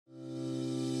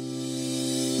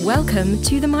Welcome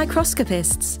to the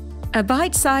Microscopists, a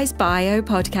bite-sized bio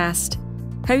podcast,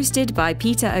 hosted by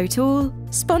Peter O'Toole,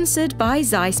 sponsored by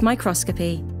Zeiss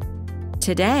Microscopy.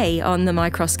 Today on the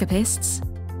Microscopists.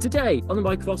 Today on the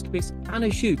Microscopists, Anna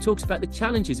Schueth talks about the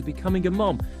challenges of becoming a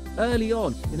mom early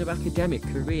on in her academic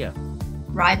career.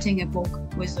 Writing a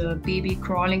book with a baby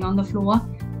crawling on the floor,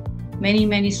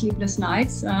 many sleepless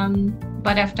nights,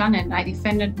 but I've done it. I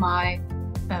defended my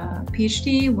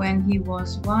PhD when he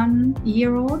was 1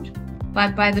 year old,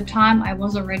 but by the time I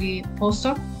was already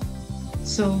postdoc,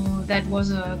 so that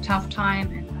was a tough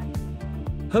time.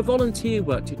 Her volunteer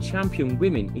work to champion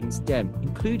women in STEM,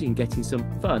 including getting some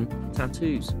fun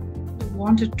tattoos. What I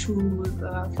wanted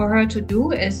for her to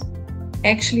do is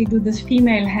actually do this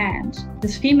female hand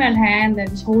that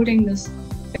is holding this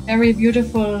very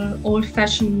beautiful,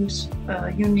 old-fashioned,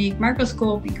 unique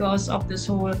microscope because of this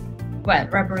whole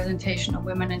representation of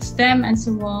women in STEM and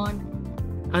so on.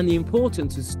 And the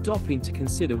importance of stopping to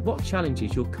consider what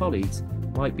challenges your colleagues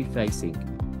might be facing.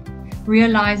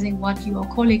 Realizing what your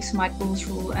colleagues might go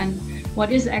through and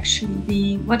what does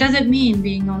it mean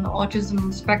being on the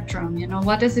autism spectrum?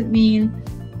 What does it mean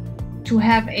to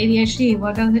have ADHD?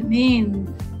 What does it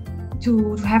mean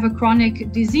to have a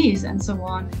chronic disease and so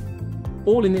on?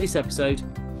 All in this episode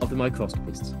of The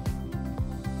Microscopists.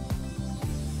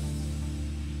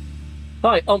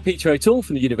 Hi, I'm Peter O'Toole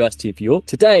from the University of York.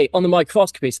 Today on The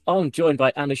Microscopists, I'm joined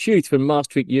by Anna Schueth from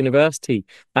Maastricht University.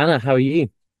 Anna, how are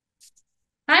you?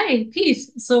 Hi,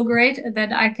 peace. So great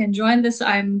that I can join this.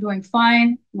 I'm doing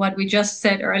fine. What we just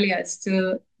said earlier, it's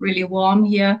still really warm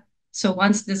here. So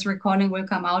once this recording will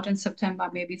come out in September,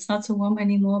 maybe it's not so warm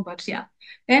anymore, but yeah.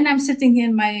 And I'm sitting here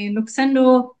in my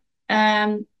Luxendo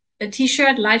a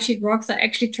t-shirt, Light Sheet Rocks. I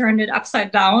actually turned it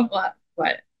upside down. Well,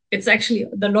 it's actually,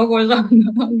 the logo is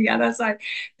on the other side.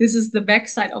 This is the back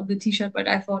side of the t-shirt, but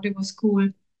I thought it was cool.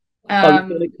 I was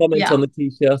going to comment on the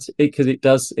t-shirt because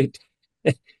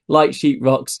Light Sheet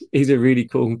Rocks is a really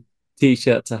cool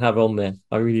t-shirt to have on there.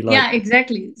 I really like it. Yeah,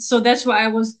 exactly. So that's why I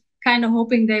was kind of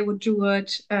hoping they would do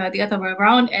it the other way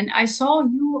around. And I saw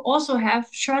you also have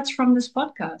shirts from this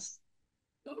podcast.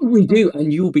 We do,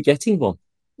 and you will be getting one.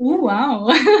 Oh,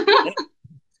 wow.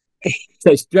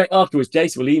 So straight afterwards,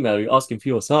 Jason will email you asking for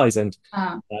your size. And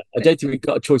I don't think we've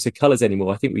got a choice of colours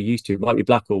anymore. I think we used to. It might be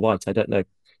black or white. I don't know.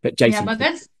 But Jason. Yeah, but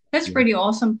that's pretty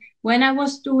awesome. When I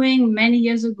was doing many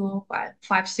years ago,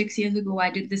 5-6 years ago,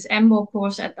 I did this MBO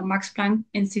course at the Max Planck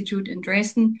Institute in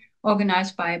Dresden,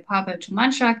 organized by Pavel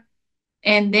Tumanchak.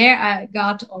 And there I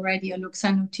got already a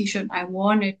Luxendo t-shirt. I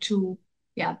worn it to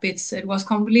bits.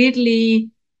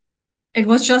 It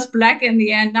was just black in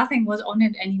the end. Nothing was on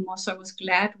it anymore. So I was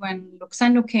glad when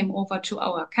Luxendo came over to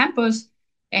our campus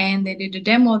and they did a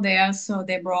demo there. So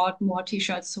they brought more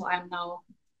t-shirts. So I'm now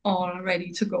all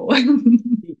ready to go.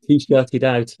 T-shirted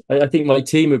out. I think my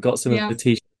team have got some of the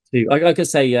t-shirts too. I could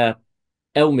say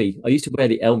Elmi. I used to wear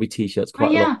the Elmi t-shirts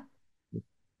quite a lot.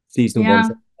 Seasonal ones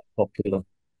are popular.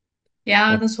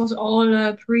 Yeah, this was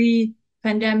all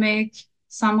pre-pandemic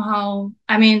somehow.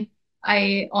 I mean,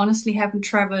 I honestly haven't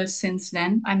traveled since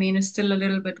then. I mean, it's still a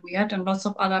little bit weird and lots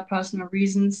of other personal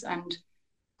reasons. And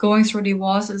going through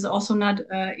divorce is also not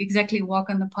exactly a walk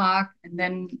in the park. And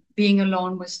then being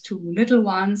alone with 2 little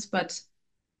ones. But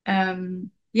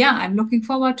I'm looking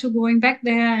forward to going back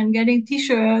there and getting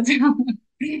t-shirts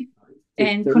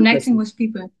and connecting with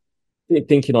people.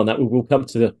 Thinking on that, we'll come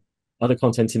to the other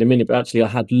content in a minute. But actually, I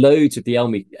had loads of the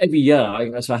Elmi every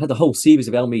year. So I had the whole series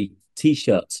of Elmi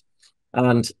t-shirts.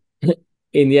 And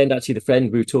in the end, actually, the friend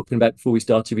we were talking about before we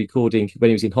started recording when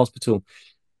he was in hospital,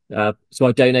 so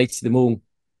I donated them all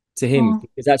to him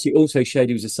because actually also showed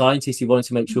he was a scientist. He wanted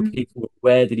to make sure people were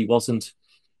aware that he wasn't.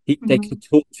 They could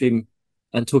talk to him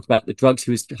and talk about the drugs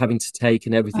he was having to take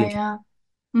and everything.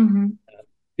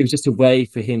 It was just a way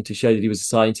for him to show that he was a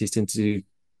scientist and to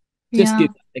just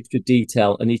give extra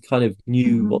detail, and he kind of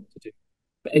knew what to do.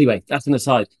 But anyway, that's an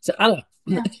aside. So Anna,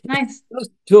 nice.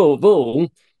 First of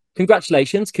all,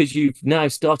 congratulations, because you've now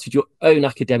started your own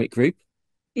academic group.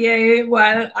 Yeah,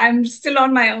 well, I'm still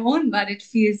on my own, but it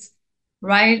feels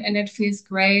right and it feels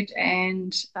great.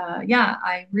 And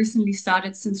I recently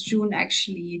started since June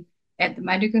actually at the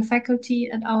medical faculty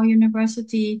at our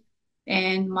university.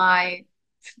 And my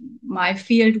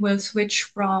field will switch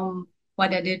from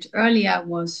what I did earlier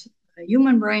was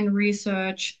human brain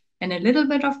research and a little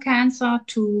bit of cancer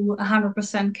to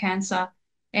 100% cancer.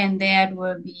 And there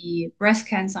will be breast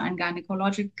cancer and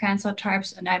gynecologic cancer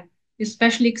types. And I'm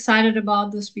especially excited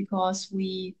about this because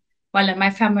my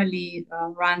family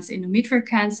runs endometrial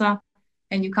cancer.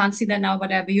 And you can't see that now,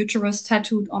 but I have a uterus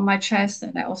tattooed on my chest.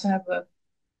 And I also have a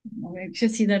You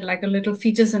should see that like a little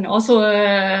fetus and also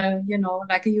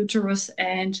like a uterus.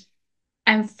 And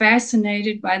I'm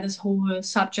fascinated by this whole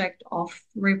subject of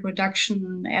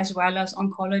reproduction as well as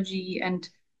oncology. And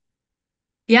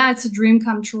yeah, it's a dream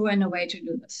come true in a way to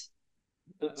do this.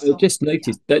 I So just yeah.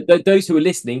 noticed that those who are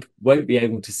listening won't be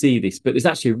able to see this, but there's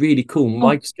actually a really cool Oh,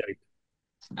 microscope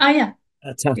yeah. Yeah,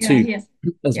 tattoo yes.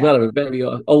 as Yeah. well, a very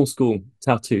old school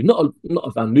tattoo. Not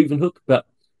a Van Leeuwenhoek, but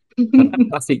a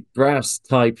classic brass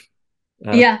type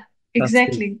uh, Yeah, tattoo.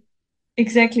 exactly.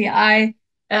 Exactly. I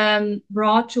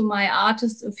brought to my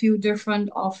artist a few different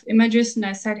of images and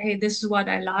I said, hey, this is what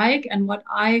I like. And what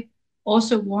I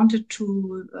also wanted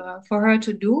to for her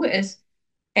to do is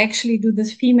actually do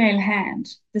this female hand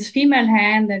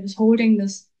that is holding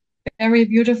this very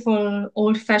beautiful,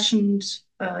 old-fashioned,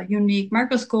 unique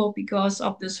microscope because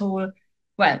of this whole,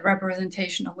 well,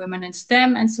 representation of women in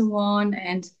STEM and so on.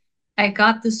 And I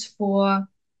got this for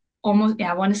almost,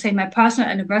 yeah, I want to say my personal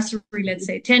anniversary, let's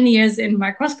say 10 years in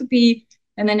microscopy.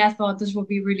 And then I thought this would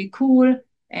be really cool.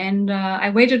 And I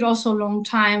waited also a long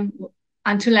time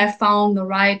until I found the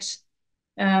right,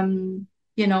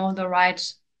 the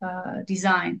right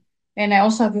design. And I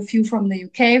also have a few from the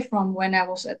UK from when I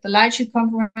was at the Lightshoot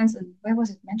conference. And where was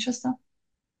it? Manchester.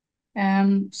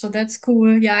 So that's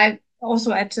cool. Yeah, I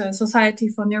also at Society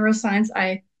for Neuroscience,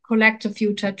 I collect a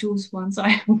few tattoos once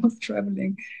I was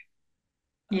traveling.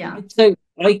 Yeah. So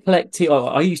I collect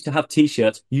I used to have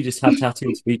t-shirts. You just have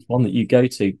tattoos for each one that you go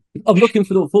to. I'm looking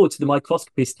forward to the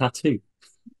microscopist tattoo.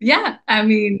 Yeah, I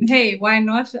mean, hey, why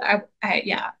not?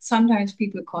 Yeah, sometimes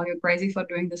people call you crazy for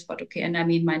doing this, but okay. And I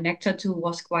mean, my neck tattoo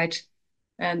was quite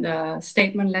a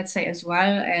statement, let's say, as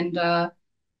well. And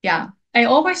yeah, I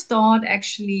always thought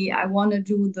actually I want to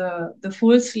do the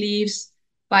full sleeves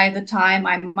by the time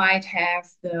I might have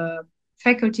the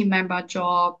faculty member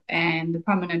job and the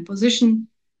permanent position.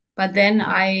 But then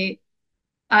I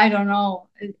don't know,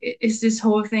 it's this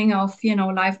whole thing of,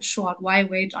 life is short. Why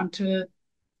wait until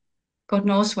God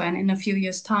knows when, in a few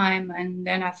years' time? And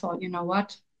then I thought, you know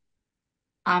what?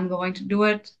 I'm going to do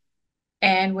it.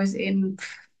 And within,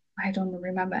 I don't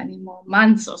remember anymore,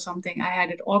 months or something, I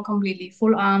had it all completely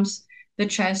full arms, the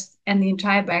chest, and the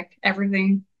entire back,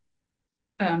 everything.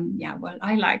 Yeah, well,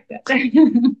 I like that.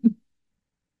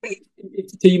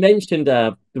 So you mentioned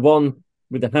the one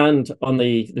with the hand on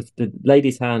the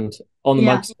lady's hand on the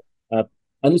Yeah, microscope,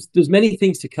 and there's many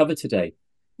things to cover today.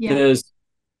 yeah. There's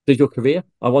there's your career.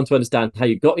 I want to understand how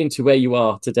you got into where you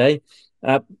are today.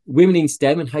 Women in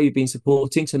STEM and how you've been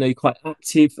supporting. So I know you're quite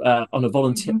active on a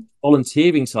Hmm.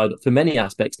 volunteering side for many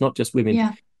aspects, not just women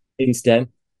Yeah. in STEM,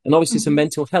 and obviously some Hmm.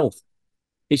 mental health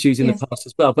issues in the Yes. past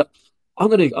as well. But I'm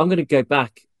gonna go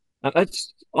back. I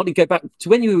want to go back to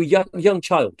when you were a young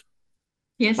child.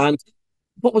 Yes. And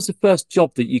what was the first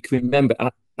job that you can remember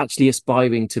actually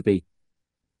aspiring to be?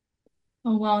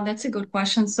 Oh, wow, that's a good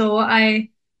question. So I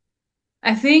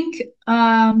think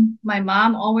my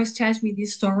mom always tells me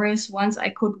these stories. Once I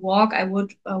could walk, I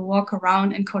would walk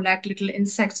around and collect little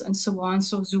insects and so on.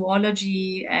 So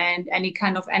zoology and any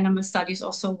kind of animal studies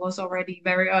also was already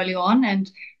very early on.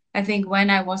 And I think when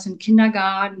I was in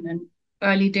kindergarten and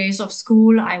early days of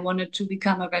school, I wanted to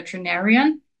become a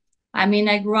veterinarian. I mean,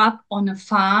 I grew up on a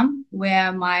farm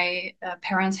where my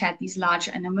parents had these large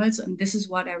animals, and this is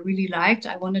what I really liked.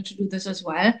 I wanted to do this as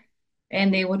well.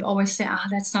 And they would always say, ah,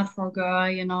 that's not for a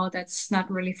girl, that's not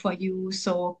really for you.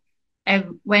 So I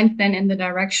went then in the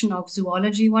direction of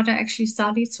zoology, what I actually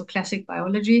studied, so classic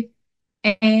biology.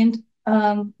 And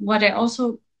what I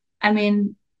also, I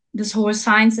mean, this whole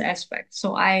science aspect.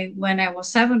 So when I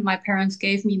was 7, my parents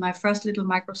gave me my first little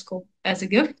microscope as a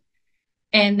gift.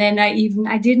 And then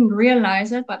I didn't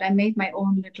realize it, but I made my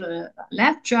own little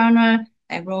lab journal.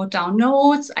 I wrote down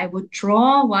notes. I would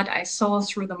draw what I saw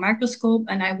through the microscope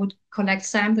and I would collect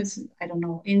samples, I don't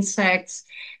know, insects,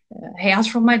 hairs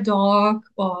from my dog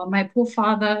or my poor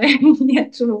father. And he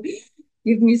had to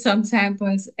give me some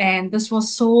samples. And this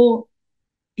was so,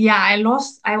 yeah,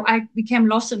 I became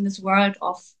lost in this world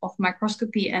of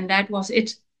microscopy. And that was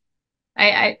it.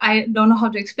 I don't know how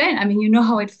to explain. I mean, you know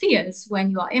how it feels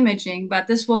when you are imaging, but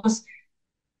this was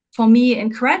for me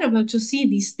incredible to see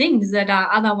these things that are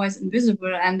otherwise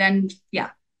invisible. And then,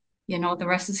 yeah, the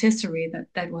rest is history.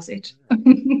 That was it.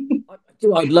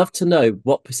 I'd love to know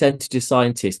what percentage of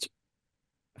scientists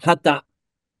had that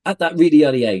at that really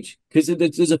early age, because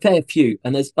there's a fair few,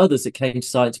 and there's others that came to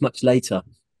science much later.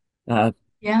 Uh,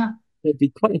 Yeah. it'd be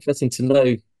quite interesting to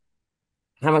know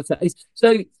how much that is.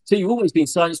 So you've always been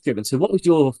science driven. So what was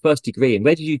your first degree, and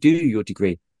where did you do your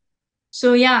degree?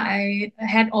 So yeah, I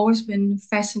had always been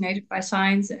fascinated by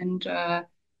science and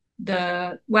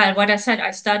what I said,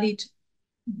 I studied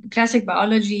classic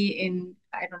biology in,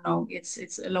 I don't know,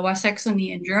 it's Lower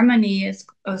Saxony in Germany.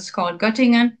 It's called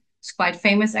Göttingen. It's quite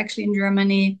famous actually in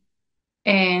Germany.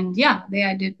 And yeah, there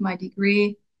I did my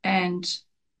degree. And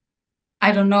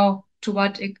I don't know to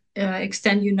what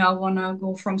extent you now want to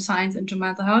go from science into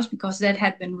mental health, because that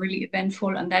had been really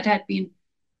eventful. And that had been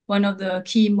one of the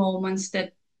key moments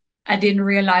that I didn't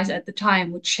realize at the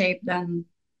time would shape then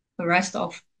the rest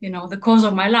of, the course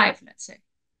of my life, let's say.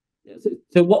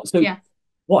 So Yeah.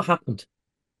 what happened?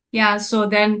 Yeah, so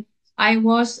then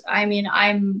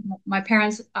my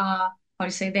parents are, how do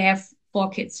you say, they have 4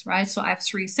 kids, right? So I have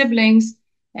 3 siblings.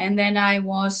 And then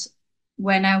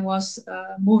when I was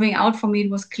moving out, for me, it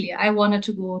was clear. I wanted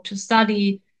to go to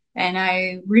study and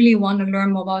I really want to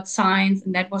learn more about science.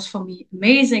 And that was for me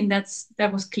amazing.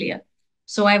 That was clear.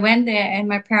 So I went there and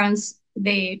my parents,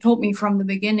 they told me from the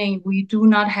beginning, we do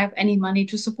not have any money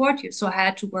to support you. So I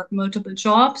had to work multiple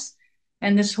jobs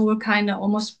and this whole kind of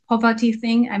almost poverty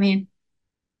thing. I mean,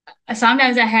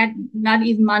 sometimes I had not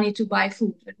even money to buy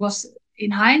food. It was,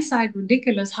 in hindsight,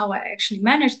 ridiculous how I actually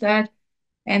managed that.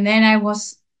 And then I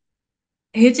was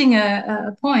hitting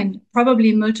a point,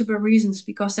 probably multiple reasons,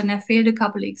 because then I failed a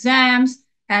couple exams,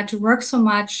 had to work so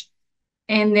much.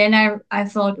 And then I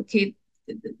thought, okay,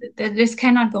 this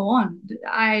cannot go on.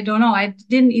 I don't know. I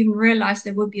didn't even realize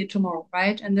there would be a tomorrow,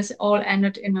 right? And this all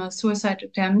ended in a suicide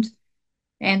attempt.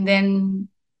 And then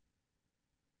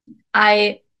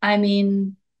I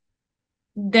mean,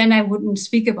 then I wouldn't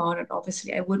speak about it.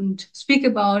 Obviously, I wouldn't speak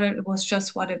about it. It was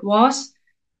just what it was.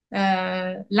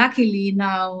 Luckily,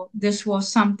 now this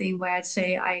was something where I'd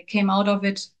say I came out of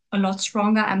it a lot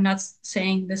stronger. I'm not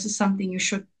saying this is something you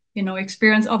should,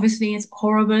 experience. Obviously, it's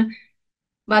horrible,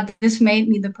 but this made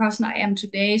me the person I am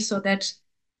today. So that,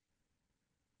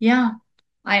 yeah,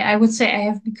 I would say I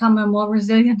have become a more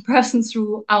resilient person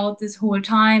throughout this whole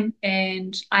time.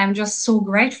 And I'm just so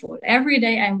grateful. Every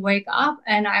day I wake up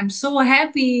and I'm so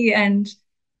happy and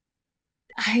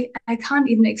I can't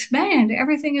even explain it.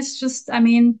 Everything is just, I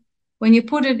mean, when you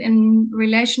put it in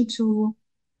relation to,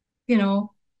 you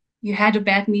had a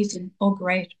bad meeting, oh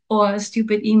great, or a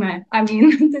stupid email. I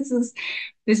mean,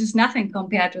 this is nothing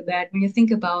compared to that when you think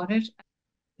about it.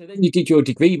 So then you did your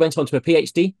degree, you went on to a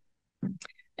PhD?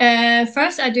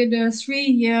 First, I did a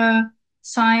 3-year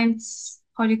science,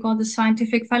 how do you call this,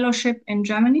 scientific fellowship in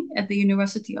Germany at the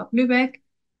University of Lübeck.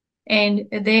 And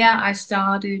there I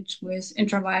started with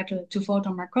intravital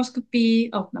two-photon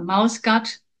microscopy of the mouse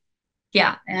gut.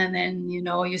 Yeah, and then,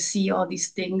 you see all these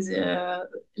things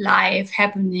live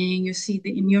happening. You see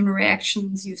the immune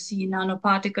reactions, you see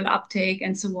nanoparticle uptake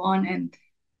and so on. And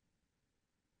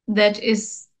that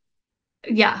is,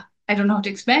 yeah, I don't know how to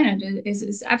explain it.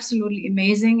 It's absolutely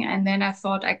amazing. And then I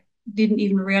thought I didn't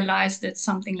even realize that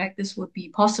something like this would be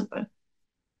possible.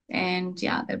 And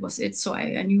yeah, that was it. So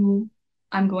I knew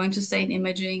I'm going to stay in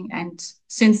imaging. And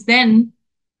since then,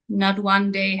 not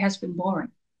one day has been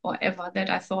boring or ever that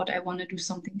I thought I want to do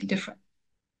something different.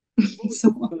 So,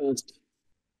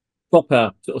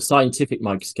 Proper sort of scientific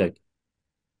microscope.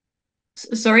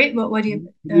 sorry, what do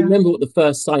you? You remember what the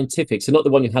first scientific, so not the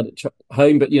one you had at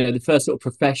home, but the first sort of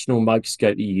professional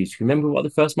microscope that you used. Remember what the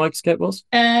first microscope was?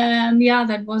 Yeah,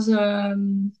 that was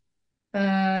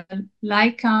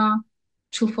Leica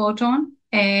two-photon,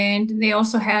 and they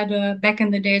also had back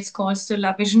in the day it's called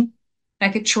Stellar Vision,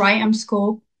 like a tri-M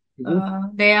scope.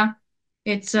 There,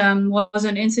 it was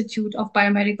an institute of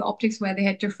biomedical optics where they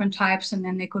had different types, and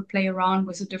then they could play around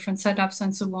with the different setups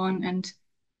and so on. And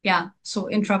yeah, so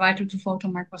intravital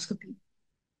two-photon microscopy.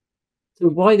 So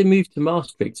why the move to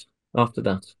Maastricht after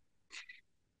that?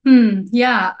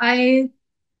 Yeah,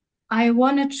 I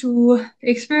wanted to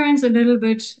experience a little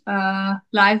bit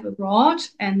life abroad.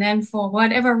 And then for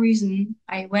whatever reason,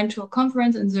 I went to a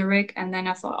conference in Zurich and then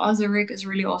I thought, oh, Zurich is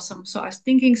really awesome. So I was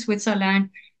thinking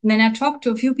Switzerland. And then I talked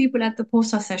to a few people at the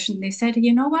poster session. They said,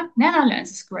 you know what?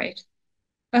 Netherlands is great.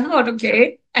 I thought,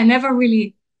 okay. I never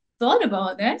really thought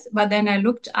about that. But then I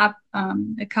looked up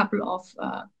a couple of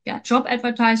job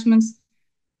advertisements.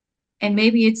 And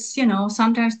maybe it's,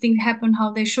 sometimes things happen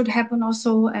how they should happen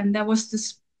also. And there was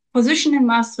this position in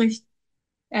Maastricht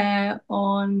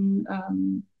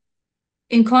on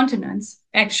incontinence,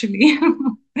 actually,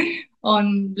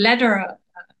 on bladder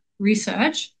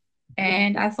research.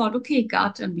 And I thought, okay,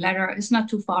 gut and bladder is not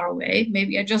too far away.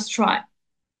 Maybe I just try.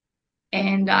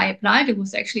 And I applied. It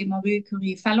was actually a Marie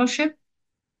Curie fellowship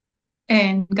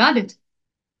and got it.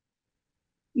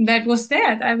 That was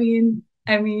that. I mean,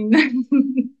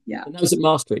 yeah. And that was at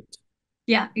Maastricht.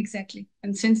 Yeah, exactly.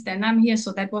 And since then I'm here.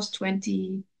 So that was when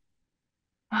did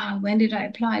I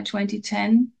apply?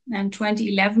 2010 and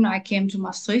 2011 I came to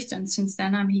Maastricht, and since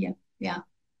then I'm here. Yeah.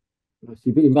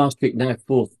 You've been in Maastricht now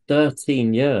for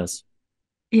 13 years.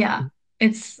 Yeah,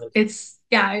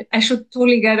 yeah, I should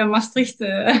totally get a Maastricht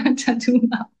tattoo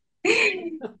now.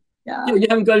 Yeah. You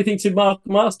haven't got anything to mark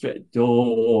Maastricht,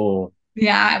 or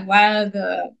Yeah, well,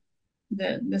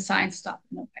 the science stuff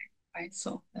in a way, right?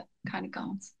 So that kind of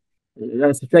counts.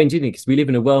 that's strange, isn't it? Because we live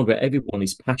in a world where everyone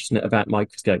is passionate about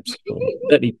microscopes, or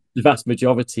certainly the vast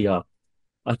majority are,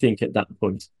 I think, at that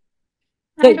point.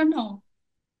 I So, don't know.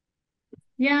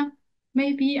 Yeah,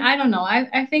 maybe. I don't know.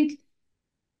 I think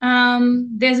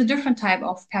there's a different type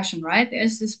of passion, right?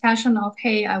 There's this passion of,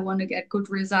 hey, I want to get good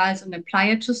results and apply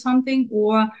it to something,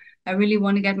 or I really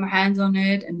want to get my hands on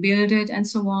it and build it and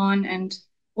so on. And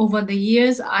over the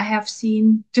years, I have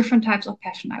seen different types of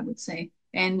passion, I would say.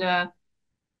 And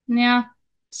yeah,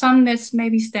 some that's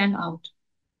maybe stand out.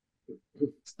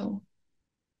 So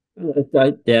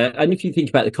yeah, and if you think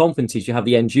about the conferences, you have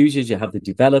the end users, you have the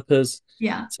developers.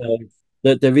 yeah, So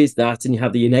there is that, and you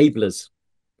have the enablers.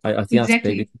 I think that's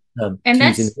maybe exactly. And to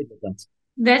use in the middle of that.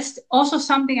 that's also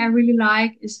something I really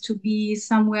like, is to be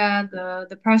somewhere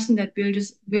the person that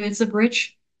builds a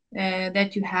bridge,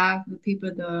 that you have the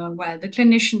people, the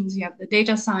clinicians, you have the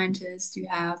data scientists, you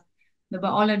have the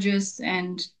biologists,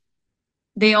 and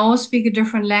they all speak a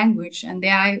different language. And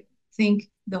there I think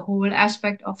the whole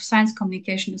aspect of science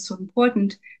communication is so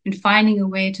important in finding a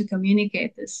way to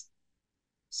communicate this.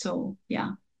 So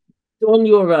yeah. So on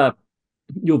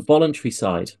your voluntary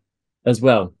side as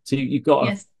well. So you've got a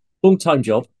Yes. full-time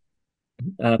job,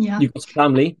 Yeah. you've got a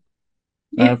family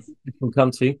Yes. you can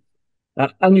come to,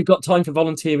 and you've got time for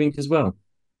volunteering as well.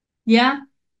 Yeah.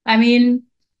 I mean,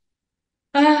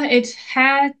 it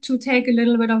had to take a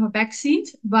little bit of a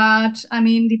backseat, but I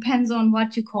mean, depends on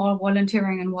what you call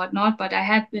volunteering and whatnot. But I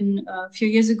had been a few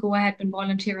years ago, I had been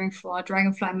volunteering for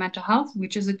Dragonfly Mental Health,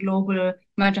 which is a global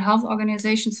mental health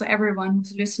organization. So everyone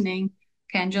who's listening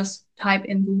can just type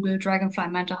in Google Dragonfly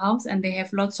Mental Health, and they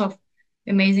have lots of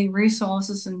amazing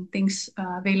resources and things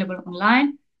available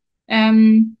online.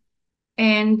 Um,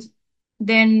 and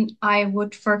then I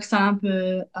would, for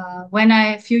example,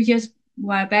 a few years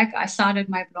while back, I started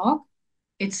my blog.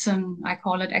 I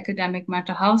call it academic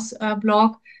mental health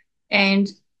blog. And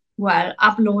well,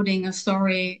 uploading a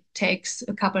story takes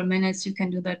a couple minutes. You can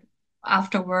do that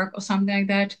after work or something like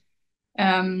that.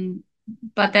 Um,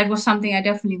 but that was something I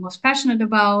definitely was passionate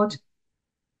about.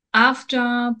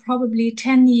 After probably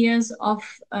 10 years of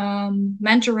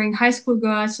mentoring high school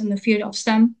girls in the field of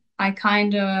STEM, I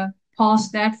kind of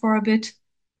paused that for a bit.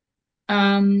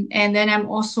 And then I'm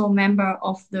also a member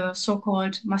of the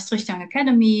so-called Maastricht Young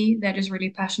Academy that is really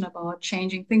passionate about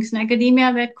changing things in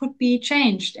academia that could be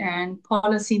changed, and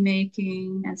policy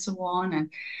making and so on.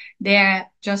 And they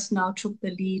just now took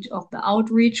the lead of the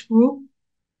outreach group.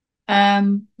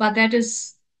 But that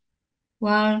is,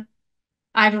 well,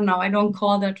 I don't know. I don't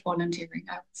call that volunteering,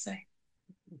 I would say.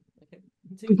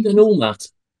 So you've done all that,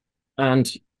 and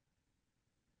do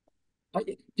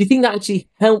you think that actually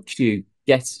helped you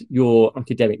get your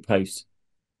academic post,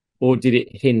 or did it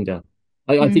hinder?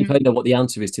 I think I Mm, know what the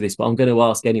answer is to this, but I'm going to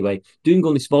ask anyway. Doing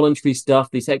all this voluntary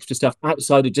stuff, this extra stuff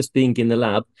outside of just being in the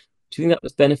lab, do you think that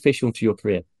was beneficial to your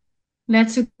career?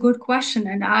 that's a good question.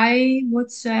 And I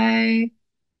would say,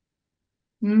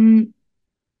 mm,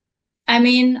 I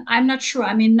mean, I'm not sure.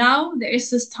 I mean, now there is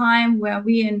this time where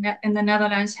we in the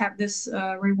Netherlands have this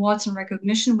rewards and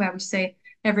recognition, where we say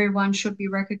everyone should be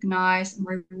recognized and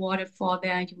rewarded for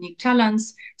their unique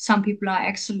talents. Some people are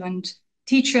excellent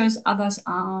teachers, others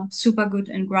are super good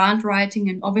in grant writing.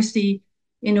 And obviously,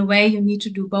 in a way, you need to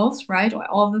do both, right? Or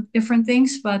all the different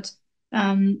things. But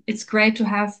it's great to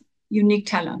have unique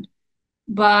talent.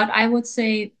 But I would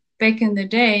say back in the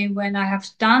day when I have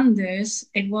done this,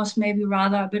 it was maybe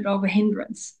rather a bit of a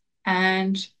hindrance.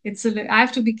 And I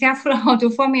have to be careful how to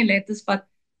formulate this, but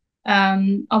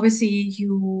obviously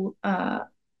you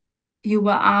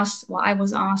were asked, or I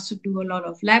was asked to do a lot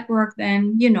of lab work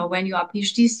then. You know, when you are a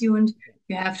PhD student,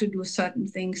 you have to do certain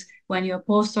things. When you're a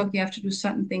postdoc, you have to do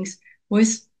certain things.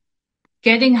 With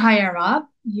getting higher up,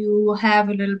 you have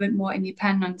a little bit more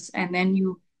independence, and then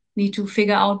you need to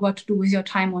figure out what to do with your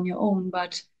time on your own.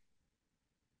 But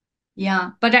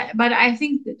yeah, but I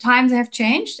think the times have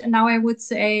changed, and now I would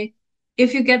say,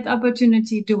 if you get the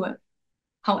opportunity, do it.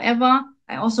 However,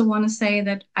 I also want to say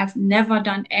that I've never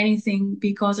done anything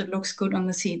because it looks good on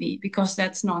the CV, because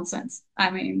that's nonsense.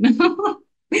 I mean,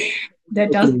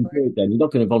 that Not going to doesn't work. enjoy it then. You're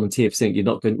not going to volunteer for something you're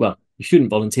not going, well, you shouldn't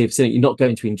volunteer for something you're not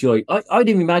going to enjoy. I'd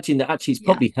even imagine that actually it's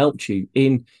Yeah. probably helped you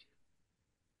in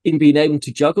being able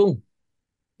to juggle,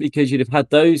 because you'd have had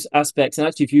those aspects. And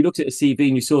actually, if you looked at a CV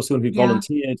and you saw someone who Yeah.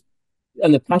 volunteered,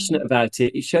 and they're passionate about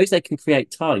it, it shows they can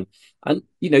create time. And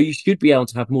you should be able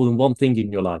to have more than one thing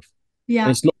in your life, and Yeah.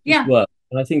 it's not just Yeah. work.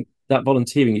 And I think that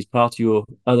volunteering is part of your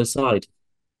other side.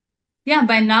 Yeah,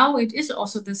 by now it is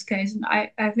also this case. And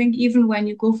I think even when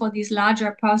you go for these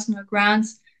larger personal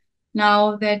grants,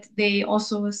 now that they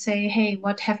also say, hey,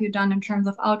 what have you done in terms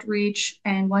of outreach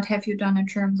and what have you done in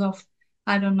terms of,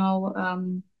 I don't know,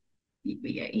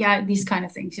 yeah, these kind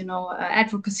of things,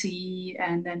 advocacy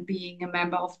and then being a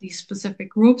member of these specific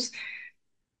groups.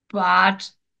 But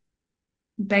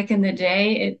back in the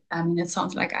day, it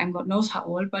sounds like I'm God knows how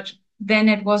old, but then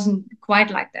it wasn't quite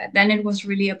like that. Then it was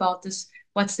really about this,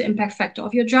 what's the impact factor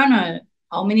of your journal?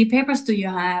 How many papers do you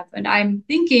have? And I'm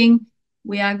thinking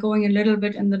we are going a little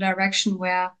bit in the direction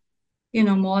where,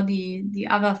 more the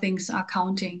other things are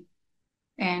counting.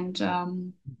 And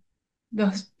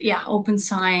open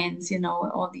science,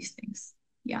 all these things.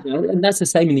 Yeah. Yeah, and that's the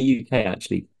same in the UK,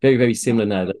 actually. Very, very similar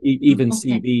now. That even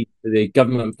Okay. CV, the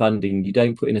government funding, you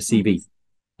don't put in a CV.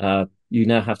 Mm-hmm. You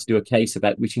now have to do a case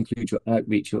about which includes your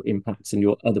outreach, your impacts, and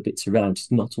your other bits around.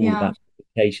 It's not all Yeah. about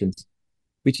publications,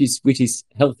 which is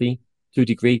healthy to a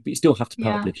degree, but you still have to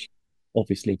Yeah. publish,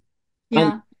 obviously.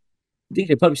 And Yeah.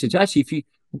 the publishers, actually,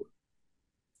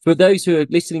 for those who are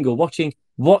listening or watching,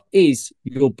 what is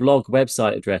your blog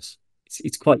website address?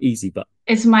 It's quite easy, but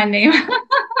It's my name.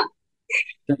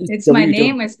 that is It's my www.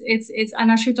 name. It's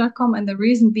annaschueth.com. And the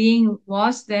reason being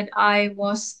was that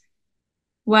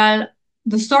well,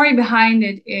 the story behind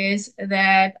it is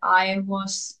that I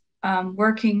was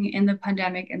working in the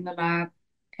pandemic in the lab.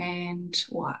 And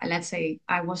well, let's say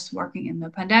I was working in the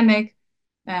pandemic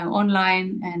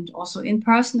online and also in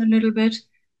person a little bit.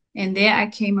 And there I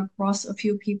came across a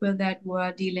few people that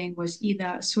were dealing with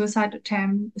either a suicide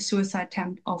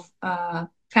attempt of a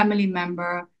family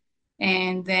member.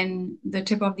 And then the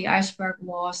tip of the iceberg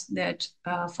was that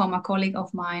a former colleague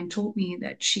of mine told me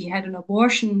that she had an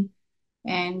abortion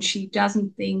and she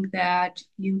doesn't think that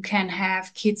you can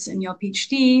have kids in your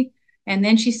PhD. And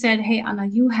then she said, hey, Anna,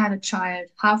 you had a child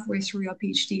halfway through your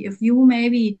PhD. If you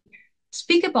maybe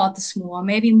speak about this more,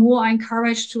 maybe more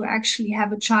encouraged to actually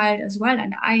have a child as well.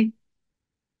 And I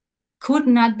could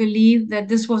not believe that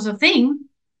this was a thing.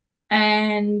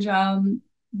 And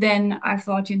then I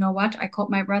thought, you know what? I called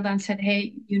my brother and said,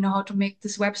 hey, you know how to make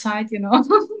this website,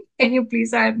 can you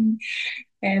please help me?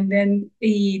 And then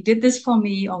he did this for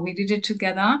me, or we did it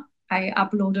together. I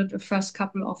uploaded the first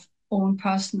couple of own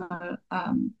personal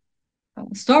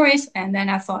stories. And then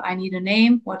I thought, I need a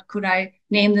name. What could I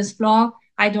name this blog?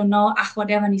 I don't know.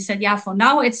 Whatever. And he said, yeah, for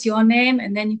now it's your name.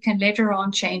 And then you can later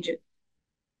on change it.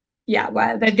 Yeah,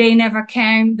 well, the day never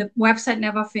came. The website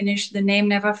never finished. The name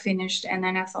never finished. And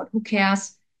then I thought, who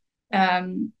cares?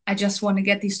 I just want to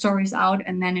get these stories out.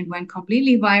 And then it went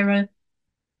completely viral.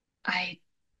 I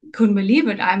couldn't believe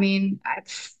it. I mean,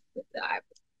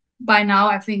 by now,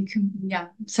 I think,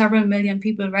 several million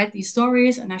people read these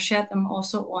stories, and I shared them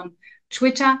also on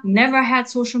Twitter. Never had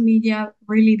social media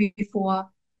really before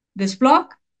this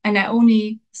blog. And I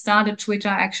only started Twitter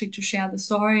actually to share the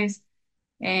stories.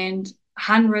 And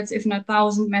hundreds, if not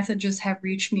thousands, messages have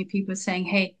reached me, people saying,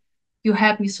 hey, you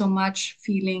helped me so much,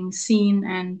 feeling seen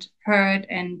and heard.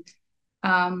 And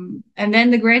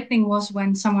then the great thing was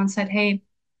when someone said, hey,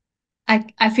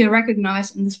 I feel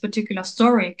recognized in this particular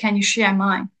story. Can you share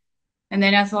mine? And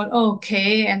then I thought, oh,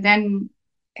 okay. And then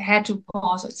I had to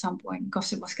pause at some point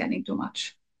because it was getting too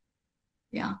much.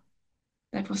 Yeah,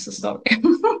 that was the story.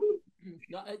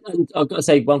 And I've got to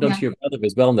say, well done Yeah, to your brother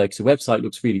as well, though, because the website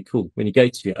looks really cool when you go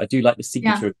to it. I do like the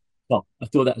yeah, signature. Oh, I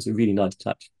thought that was a really nice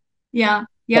touch. yeah, Top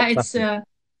yeah. classic.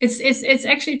 It's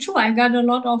actually true. I got a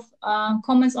lot of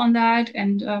comments on that,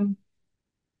 and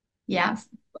yeah,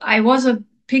 I was a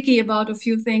picky about a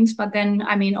few things, but then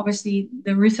I mean, obviously,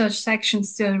 the research section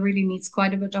still really needs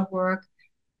quite a bit of work.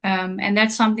 And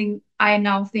that's something I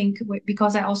now think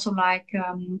because I also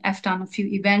I've done a few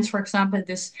events, for example,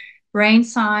 this brain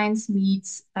science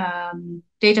meets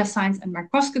data science and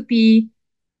microscopy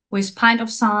with pint of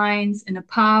science in a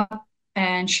pub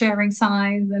and sharing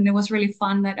science. And it was really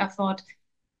fun that I thought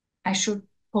I should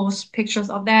post pictures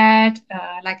of that,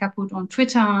 like I put on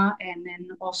Twitter, and then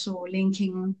also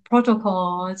linking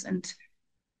protocols and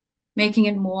making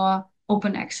it more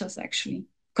open access actually.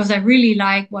 Because I really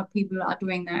like what people are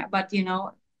doing there. But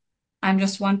I'm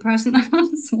just one person.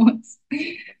 So And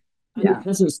it yeah.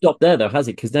 hasn't stopped there, though, has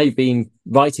it? Because now you've been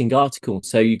writing articles.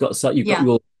 So you've got Yeah.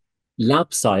 your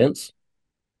lab science,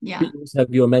 but Yeah. you also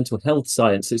have your mental health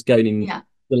science that's going in Yeah.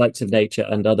 the likes of Nature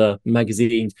and other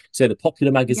magazines. So the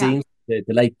popular Yeah. magazines, the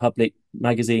lay public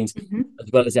magazines, Mm-hmm. as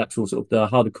well as the actual sort of the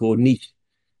hardcore niche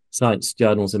science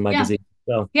journals and Yeah. magazines as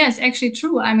well. Yeah, it's actually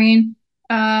true. I mean,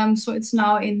 So it's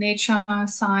now in Nature,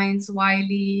 Science,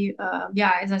 Wiley.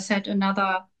 As I said,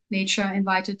 another Nature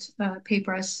invited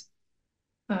papers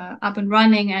up and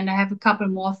running, and I have a couple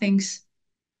more things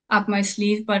up my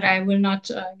sleeve, but I will not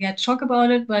yet talk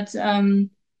about it. But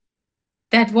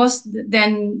that was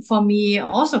then for me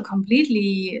also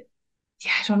completely,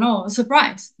 I don't know, a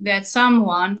surprise that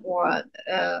someone or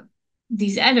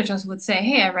these editors would say,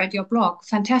 "Hey, I read your blog.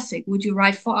 Fantastic. Would you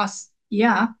write for us?"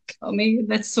 Yeah, I mean,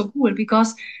 that's so cool,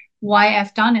 because why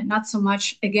I've done it, not so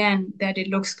much, again, that it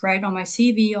looks great on my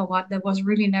CV or what, that was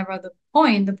really never the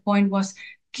point. The point was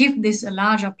give this a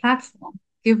larger platform.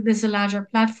 Give this a larger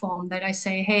platform that I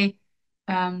say, hey,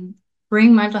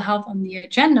 bring mental health on the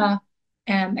agenda.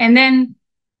 And then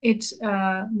it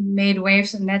made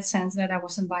waves in that sense that I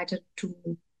was invited to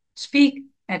speak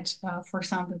at, for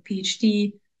example,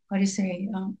 PhD, what do you say,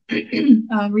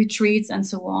 retreats and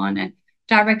so on, and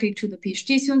directly to the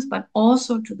PhD students, but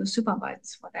also to the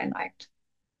supervisors, what I liked.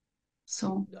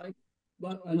 So.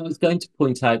 Well, and I was going to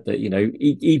point out that,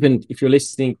 even if you're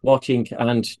listening, watching,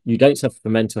 and you don't suffer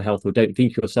from mental health or don't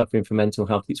think you're suffering from mental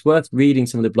health, it's worth reading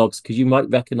some of the blogs, because you might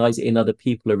recognize it in other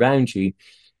people around you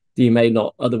that you may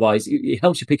not otherwise. It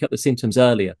helps you pick up the symptoms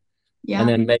earlier, and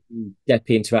then maybe step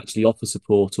in to actually offer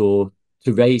support or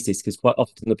to raise this, because quite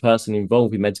often the person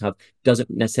involved in mental health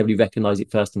doesn't necessarily recognize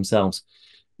it first themselves.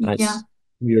 And it's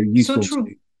really useful so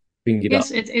to bring it up.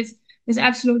 Yes, it's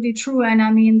absolutely true. And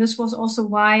I mean, this was also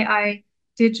why I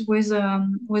did with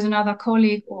another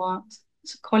colleague /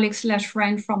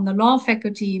 friend from the law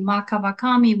faculty, Mark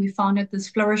Kawakami, we founded this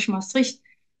Flourish Maastricht,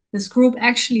 this group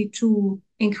actually to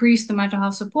increase the mental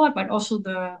health support, but also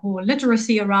the whole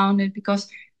literacy around it, because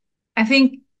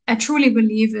I truly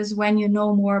believe is when you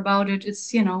know more about it,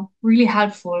 it's, really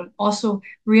helpful. Also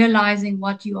realizing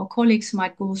what your colleagues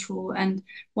might go through and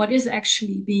what does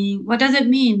it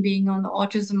mean being on the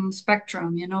autism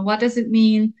spectrum? What does it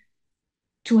mean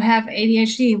to have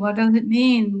ADHD? What does it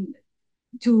mean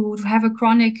to have a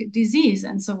chronic disease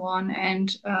and so on?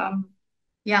 And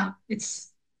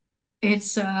it's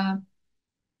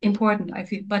important, I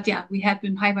feel. But we had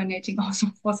been hibernating also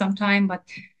for some time, but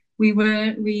we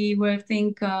will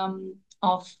think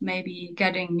of maybe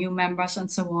getting new members and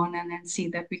so on, and then see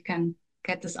that we can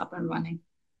get this up and running.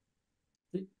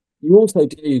 You also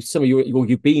do some of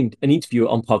you've been an interviewer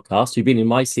on podcasts. You've been in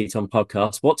my seat on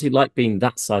podcasts. What's it like being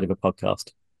that side of a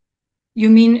podcast? You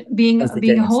mean being a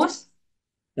host?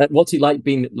 What's it like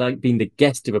being the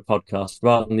guest of a podcast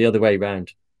rather than the other way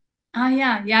around?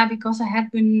 Because I had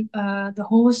been the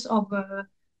host of a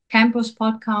campus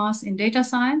podcast in data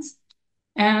science.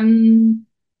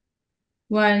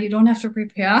 Well, you don't have to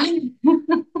prepare.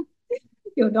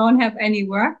 You don't have any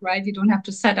work, right? You don't have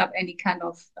to set up any kind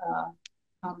of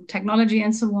technology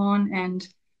and so on. And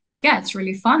it's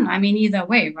really fun. I mean, either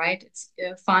way, right? It's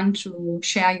fun to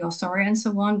share your story and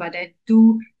so on. But I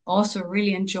do also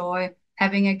really enjoy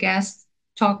having a guest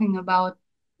talking about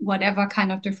whatever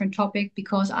kind of different topic,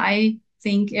 because I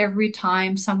think every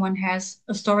time someone has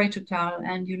a story to tell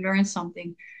and you learn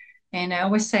something. And I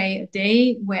always say a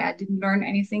day where I didn't learn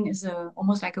anything is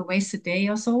almost like a wasted day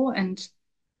or so. And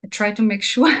I try to make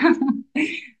sure I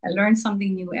learn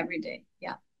something new every day.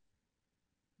 Yeah.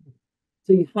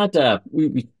 So you had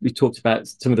we talked about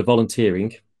some of the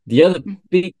volunteering. The other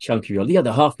big chunk of the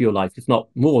other half of your life, if not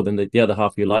more than the other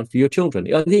half of your life, for your children.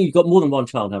 I think you've got more than one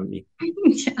child, haven't you?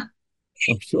 Yeah.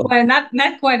 I'm sure. Well,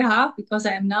 not quite half, because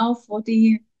I am now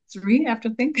 43, I have to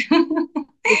think.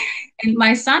 And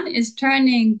my son is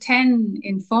turning 10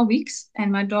 in 4 weeks,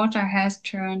 and my daughter has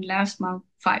turned last month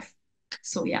 5.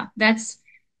 So that's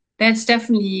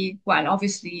definitely, well,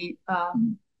 obviously,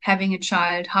 having a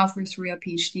child halfway through a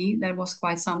PhD, that was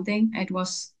quite something. It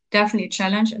was definitely a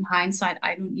challenge. In hindsight,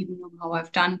 I don't even know how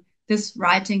I've done this,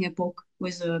 writing a book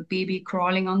with a baby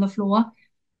crawling on the floor.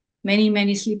 Many,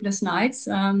 many sleepless nights.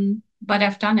 But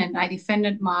I've done it. I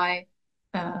defended my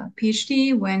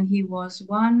PhD when he was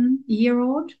 1 year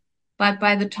old. But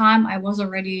by the time I was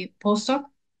already postdoc.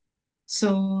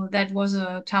 So that was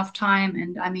a tough time.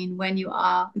 And I mean, when you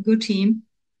are a good team,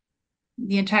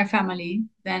 the entire family,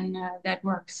 then that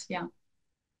works. Yeah.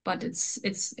 But it's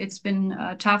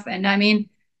been tough. And I mean,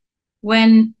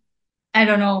 when, I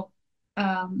don't know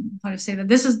how to say that,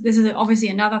 this is obviously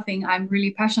another thing I'm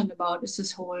really passionate about, is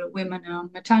this whole women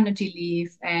on maternity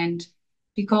leave. And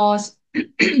because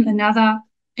another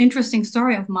interesting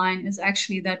story of mine is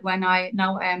actually that when I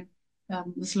now am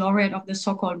this laureate of the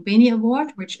so-called Beni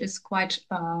Award, which is quite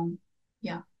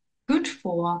good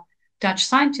for Dutch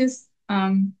scientists.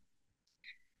 And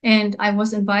I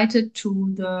was invited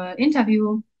to the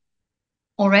interview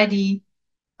already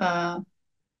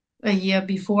a year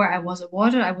before I was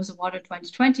awarded. I was awarded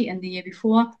 2020 and the year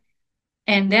before.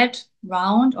 And that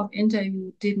round of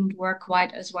interview didn't work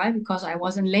quite as well because I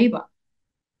was in labor.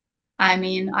 I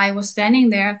mean, I was standing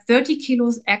there, 30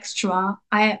 kilos extra.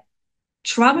 I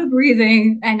trouble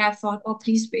breathing. And I thought, oh,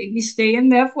 please, baby, stay in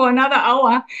there for another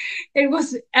hour. It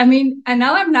was, I mean, and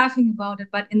now I'm laughing about it,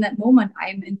 but in that moment,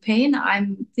 I'm in pain.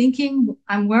 I'm thinking,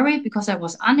 I'm worried because I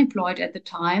was unemployed at the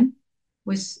time.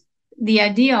 With the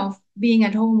idea of being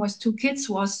at home with two kids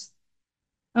was,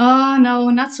 oh, no,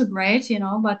 not so great,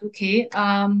 but okay.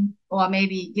 Or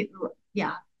maybe,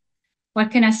 yeah,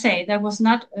 what can I say? That was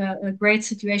not a great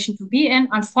situation to be in.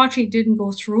 Unfortunately, it didn't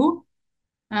go through.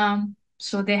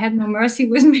 So they had no mercy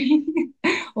with me,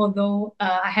 although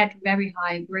I had very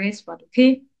high grades, but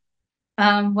okay.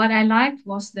 What I liked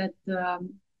was that the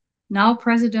now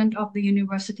president of the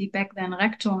university, back then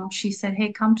rector, she said,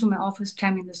 hey, come to my office,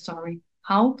 tell me the story.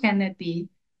 How can it be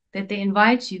that they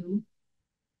invite you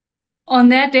on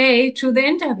that day to the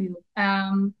interview?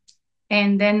 And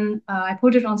then I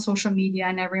put it on social media,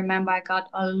 and I remember I got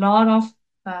a lot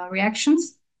of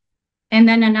reactions. And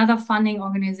then another funding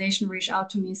organization reached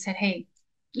out to me and said, hey,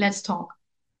 let's talk.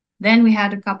 Then we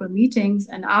had a couple of meetings,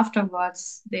 and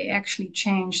afterwards they actually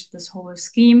changed this whole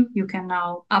scheme. You can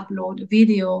now upload a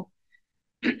video.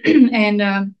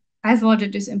 And I thought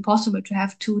it is impossible to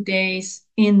have 2 days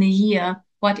in the year.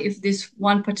 What if this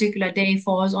one particular day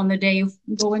falls on the day you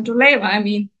go into labor? I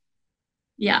mean,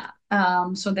 yeah.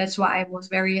 So that's why I was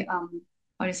very,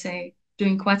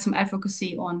 doing quite some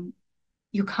advocacy on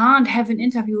you can't have an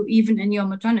interview even in your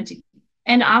maternity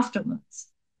and afterwards.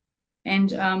 And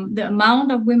the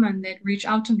amount of women that reached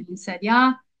out to me and said,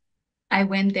 yeah, I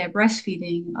went there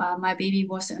breastfeeding. My baby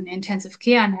was in intensive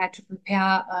care and had to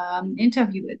prepare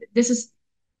interview. This is,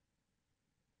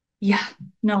 yeah,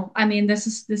 no, I mean, this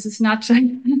is not, this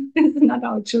is not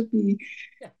how it should be.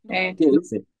 Yeah, And, good,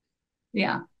 is it?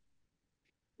 yeah.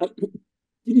 Did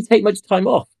you take much time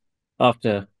off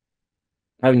after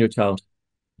having your child?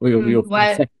 Or your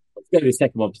Well, second, let's go to the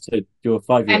second one, so your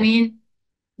 5-year-old. I mean,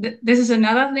 this is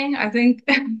another thing. I think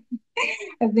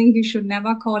I think you should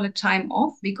never call it time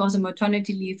off because a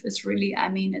maternity leave is really, I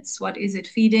mean, it's what is it,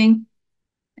 feeding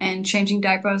and changing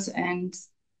diapers, and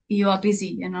you are busy,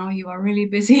 you are really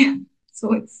busy.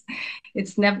 So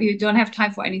it's never, you don't have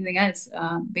time for anything else,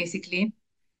 basically.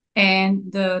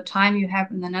 And the time you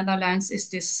have in the Netherlands is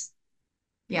this,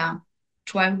 yeah,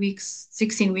 12 weeks,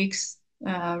 16 weeks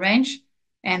range,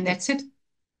 and that's it.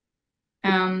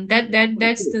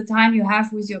 That's the time you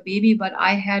have with your baby. But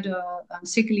I had a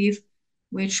sick leave,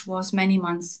 which was many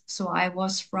months. So I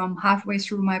was from halfway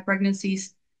through my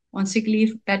pregnancies on sick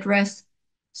leave, bed rest.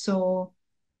 So,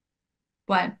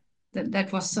 well,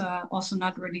 that was also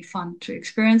not really fun to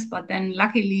experience. But then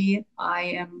luckily, I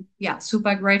am, yeah,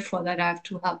 super grateful that I have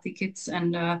two healthy kids.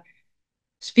 And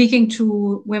speaking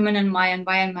to women in my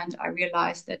environment, I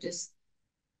realized that is,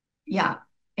 yeah,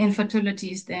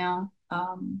 infertility is there,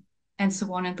 and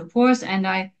so on and so forth. And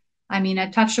I mean, I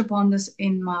touched upon this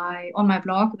on my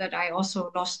blog that I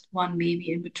also lost one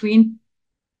baby in between,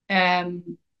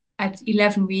 at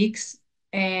 11 weeks.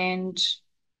 And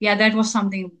yeah, that was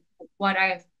something what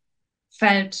I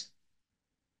felt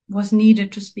was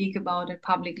needed to speak about it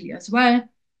publicly as well.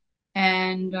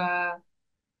 And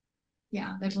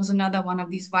yeah, that was another one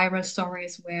of these viral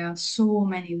stories where so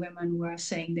many women were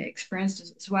saying they experienced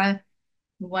this as well.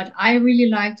 What I really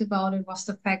liked about it was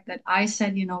the fact that I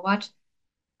said, you know what,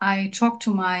 I talked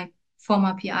to my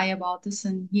former PI about this,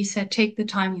 and he said, take the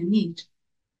time you need.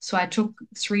 So I took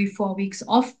 3-4 weeks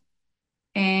off,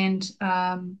 and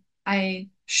I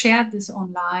shared this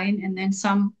online. And then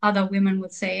some other women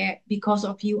would say, because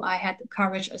of you, I had the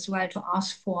courage as well to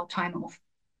ask for time off.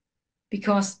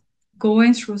 Because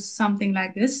going through something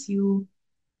like this,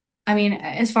 I mean,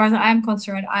 as far as I'm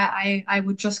concerned, I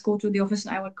would just go to the office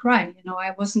and I would cry.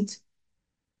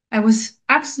 I was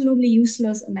absolutely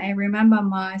useless. And I remember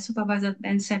my supervisor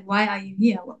then said, why are you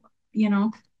here?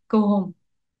 Go home.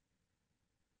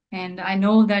 And I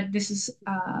know that this is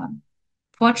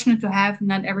fortunate to have.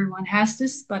 Not everyone has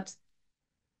this, but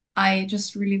I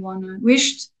just really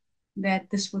wished that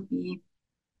this would be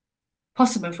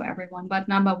possible for everyone. But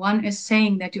number one is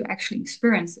saying that you actually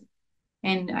experience it.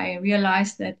 And I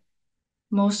realized that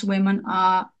most women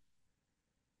are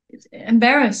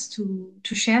embarrassed to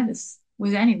share this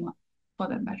with anyone, for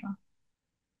that matter.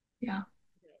 Yeah.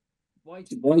 Why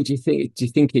do you think? Do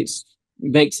you think it's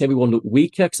makes everyone look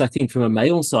weaker? Because I think from a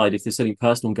male side, if there's something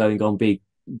personal going on,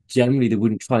 generally they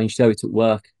wouldn't try and show it at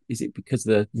work. Is it because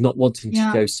they're not wanting to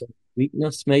Yeah. show some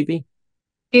weakness? Maybe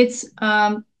It's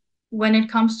when it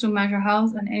comes to mental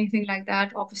health and anything like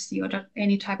that, obviously, or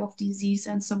any type of disease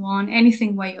and so on,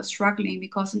 anything where you're struggling,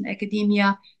 because in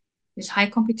academia, there's high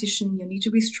competition, you need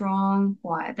to be strong,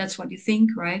 or that's what you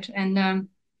think, right? And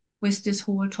with this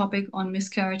whole topic on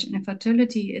miscarriage and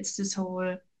infertility, it's this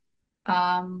whole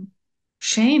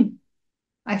shame,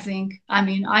 I think. I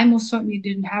mean, I most certainly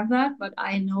didn't have that, but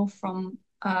I know from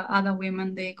other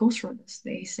women, they go through this.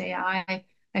 They say, I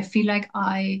feel like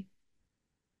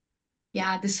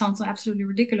this sounds absolutely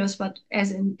ridiculous, but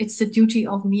as in, it's the duty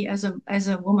of me as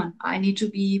a woman. I need to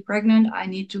be pregnant. I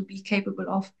need to be capable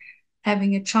of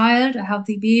having a child, a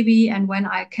healthy baby. And when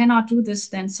I cannot do this,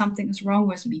 then something is wrong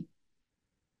with me.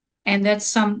 And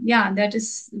that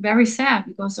is very sad,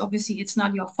 because obviously it's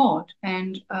not your fault.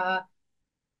 And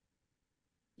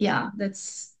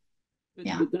that's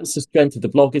the strength of the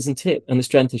blog, isn't it? And the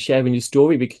strength of sharing your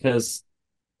story, because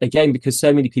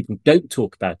so many people don't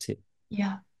talk about it.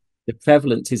 Yeah. The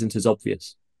prevalence isn't as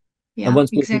obvious. Yeah, and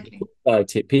once exactly. people talk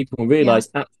about it, people will realize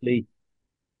actually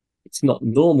it's not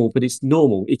normal, but it's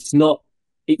normal. It's not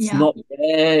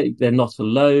rare. They're not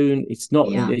alone. It's not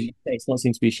it's not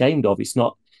something to be ashamed of. It's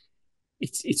not,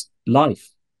 it's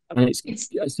life. And it's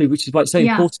so, which is why it's so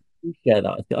important to share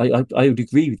that. I would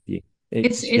agree with you.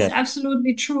 It's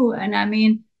absolutely true. And I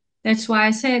mean, that's why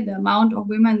I said the amount of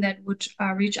women that would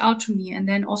reach out to me. And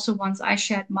then also, once I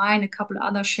shared mine, a couple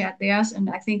others shared theirs. And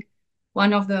I think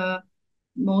one of the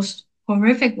most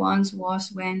horrific ones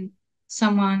was when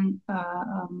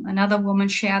another woman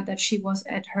shared that she was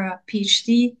at her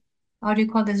PhD, how do you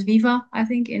call this, Viva, I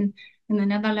think, in the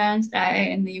Netherlands,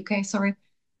 in the UK, sorry.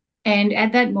 And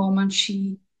at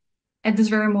this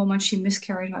very moment, she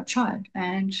miscarried her child.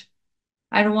 And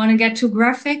I don't want to get too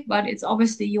graphic, but it's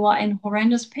obviously you are in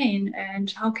horrendous pain.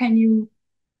 And how can you?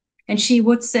 And she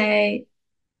would say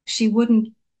she wouldn't,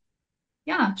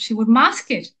 she would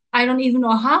mask it. I don't even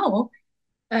know how.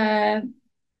 And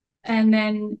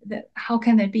then how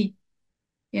can that be?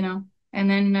 And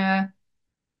then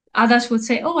others would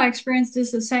say, "Oh, I experienced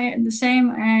this the same,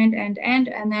 and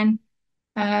then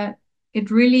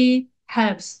it really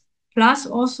helps." Plus,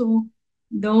 also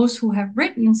those who have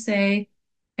written say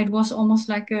it was almost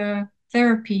like a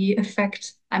therapy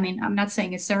effect. I mean, I'm not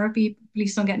saying it's therapy,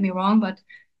 please don't get me wrong, but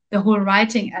the whole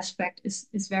writing aspect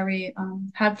is very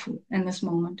helpful in this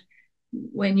moment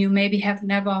when you maybe have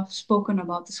never spoken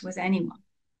about this with anyone.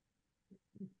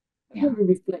 Have you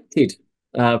reflected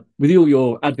with all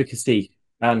your advocacy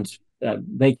and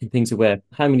making things aware,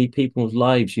 how many people's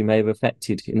lives you may have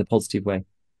affected in a positive way? Have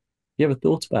you ever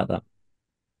thought about that?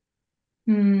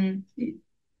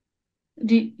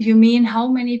 Do you mean how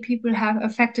many people have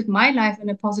affected my life in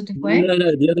a positive way? No,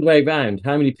 the other way around.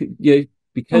 How many people,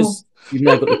 because you've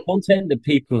now got the content, the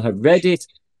people have read it.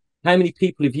 How many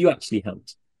people have you actually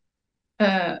helped?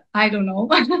 I don't know.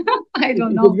 I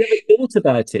don't know. Have you ever thought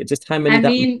about it? Just how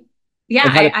many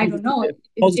I don't know.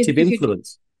 Positive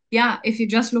influence. If you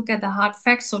just look at the hard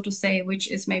facts, so to say, which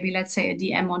is maybe, let's say, a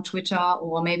DM on Twitter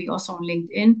or maybe also on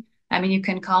LinkedIn. I mean, you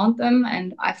can count them,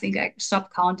 and I think I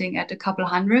stopped counting at a couple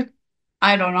hundred.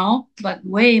 I don't know, but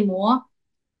way more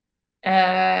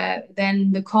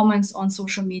than the comments on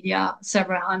social media,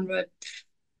 several hundred.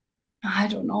 I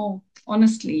don't know,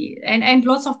 honestly. And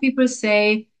lots of people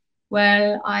say,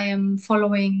 well, I am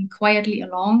following quietly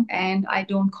along and I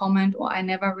don't comment, or I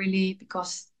never really,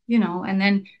 because, and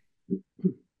then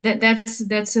that's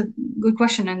a good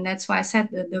question. And that's why I said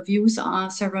that the views are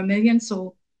several million.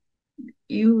 So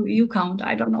you count,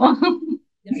 I don't know.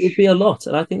 It would be a lot.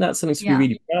 And I think that's something to be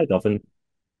really proud of, and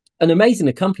an amazing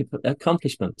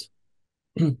accomplishment.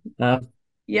 I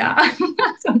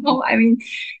don't know. I mean,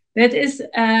 that is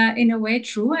in a way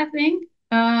true, I think.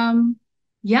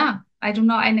 I don't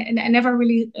know. I never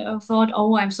really thought,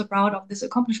 oh, I'm so proud of this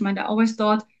accomplishment. I always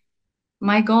thought,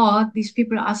 my God, these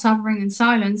people are suffering in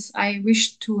silence. I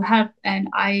wish to help. And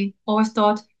I always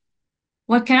thought,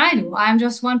 what can I do? I'm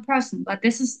just one person. But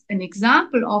this is an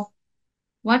example of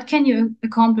what can you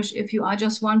accomplish if you are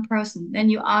just one person. Then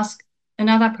you ask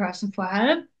another person for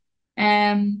help.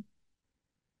 And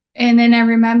then I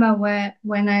remember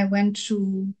when I went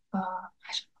to,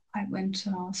 I went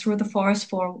through the forest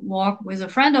for a walk with a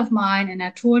friend of mine, and I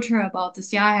told her about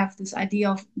this. I have this idea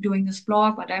of doing this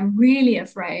blog, but I'm really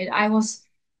afraid. I was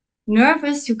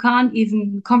nervous. You can't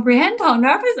even comprehend how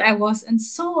nervous I was, and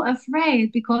so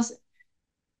afraid, because,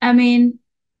 I mean,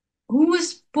 who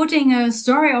is putting a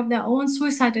story of their own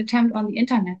suicide attempt on the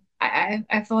internet?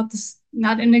 I thought this,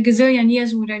 not in a gazillion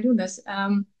years would I do this.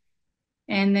 And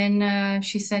then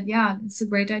she said, yeah, it's a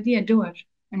great idea, do it.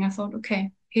 And I thought,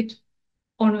 okay, hit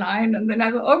online. And then I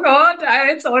thought, oh God,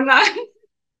 it's online.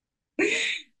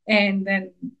 And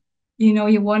then,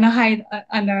 you want to hide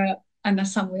under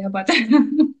somewhere, but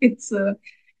it's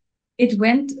it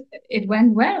went it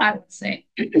went well, I would say.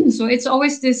 So it's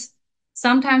always this.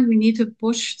 Sometimes we need to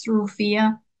push through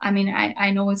fear. I mean,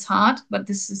 I know it's hard, but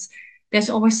there's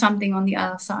always something on the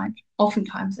other side.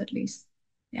 Oftentimes, at least.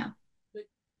 Yeah.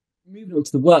 Moving on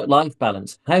to the work-life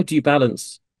balance. How do you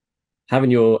balance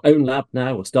having your own lab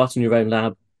now, or starting your own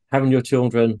lab, having your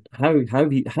children? How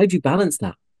do you balance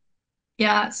that?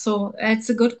 Yeah, so it's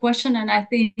a good question, and I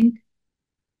think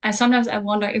sometimes I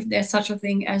wonder if there's such a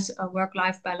thing as a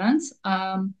work-life balance.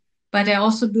 But I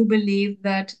also do believe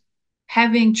that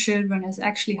having children is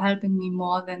actually helping me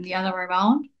more than the other way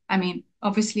around. I mean,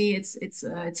 obviously, it's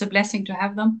a blessing to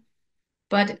have them,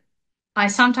 but I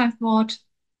sometimes thought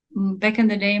back in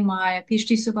the day, my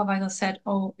PhD supervisor said,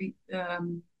 "Oh,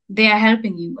 they are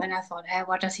helping you," and I thought, "Hey,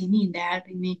 what does he mean? They're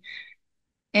helping me?"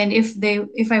 And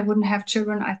if I wouldn't have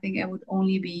children, I think I would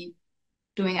only be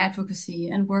doing advocacy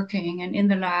and working and in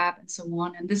the lab and so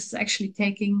on. And this is actually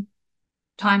taking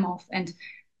time off and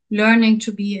learning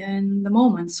to be in the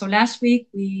moment. So last week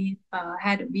we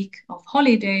had a week of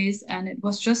holidays, and it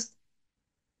was just,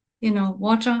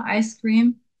 water, ice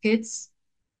cream, kids.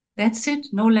 That's it.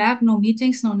 No lab, no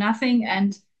meetings, no nothing.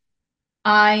 And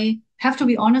I have to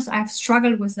be honest, I've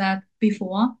struggled with that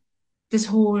before. This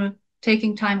whole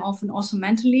taking time off, and also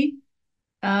mentally.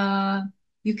 Uh,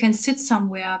 you can sit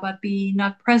somewhere but be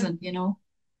not present,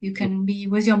 You can be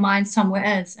with your mind somewhere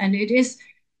else. And it is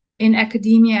in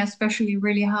academia especially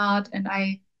really hard. And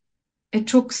it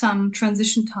took some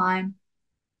transition time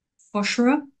for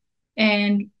sure.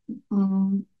 And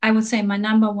I would say my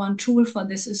number one tool for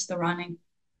this is the running.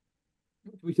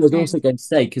 Which I was And also going to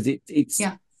say, because it's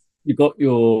yeah, you've got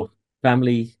your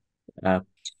family,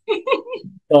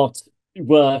 got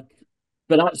work,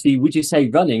 but actually, would you say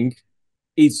running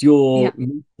is your yeah,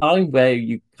 time where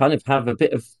you kind of have a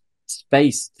bit of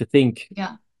space to think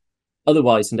yeah,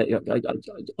 otherwise? And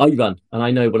I run, and I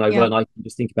know when I yeah, run, I can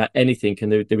just think about anything,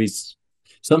 and there is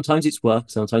sometimes it's work,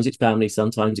 sometimes it's family,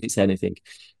 sometimes it's anything.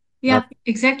 Uh, yeah,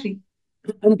 exactly.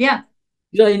 and Yeah,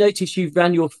 did I notice you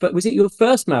ran was it your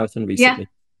first marathon yeah, recently?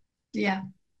 yeah.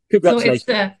 So it's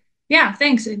Congratulations. yeah,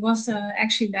 thanks. It was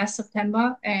actually last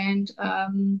September, and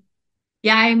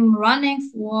yeah, I'm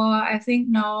running for, I think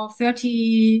now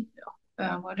 30,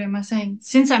 what am I saying?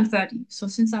 Since I'm 30. So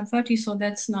since I'm 30, so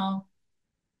that's now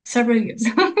several years.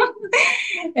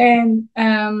 And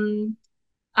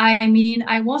I mean,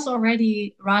 I was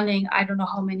already running, I don't know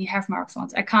how many half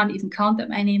marathons. I can't even count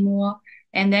them anymore.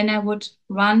 And then I would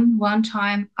run one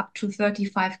time up to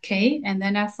 35K. And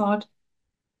then I thought,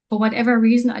 for whatever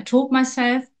reason, I told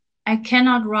myself I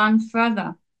cannot run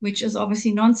further, which is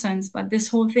obviously nonsense. But this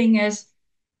whole thing is,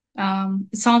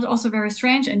 it sounds also very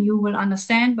strange, and you will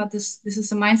understand, but this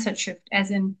is a mindset shift. As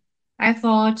in, I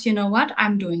thought, you know what,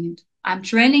 I'm doing it. I'm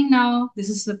training now. This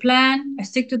is the plan. I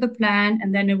stick to the plan,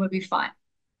 and then it will be fine.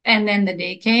 And then the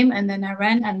day came, and then I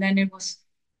ran, and then it was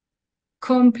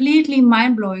completely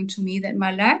mind blowing to me that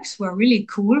my legs were really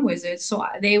cool with it. So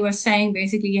they were saying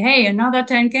basically, "Hey, another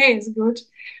 10K is good."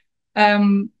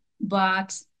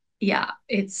 But yeah,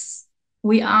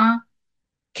 we are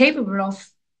capable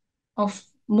of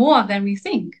more than we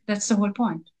think. That's the whole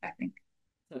point, I think.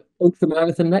 Ultra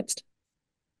marathon next.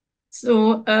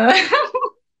 So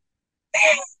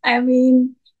I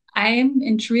mean, I'm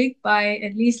intrigued by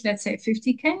at least, let's say,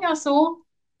 50K or so.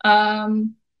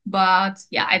 But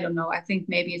yeah, I don't know. I think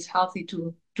maybe it's healthy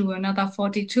to do another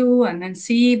 42 and then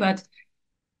see. But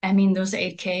I mean, those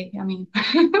 8K, I mean,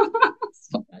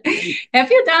 so, have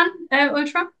you done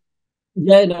ultra?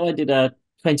 Yeah, no, I did a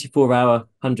 24-hour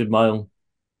 100-mile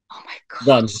Oh my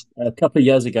run gosh. a couple of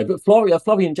years ago. But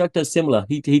Florian Jug does similar.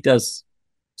 He does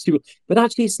super, but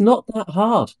actually it's not that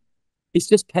hard. It's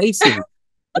just pacing.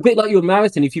 A bit like your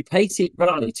marathon. If you pace it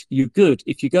right, you're good.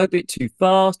 If you go a bit too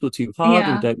fast or too hard or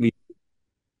Yeah, don't really,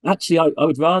 actually,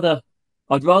 I'd rather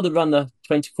run the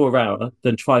 24-hour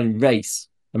than try and race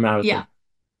a yeah. marathon.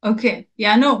 Okay.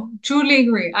 Yeah, no, truly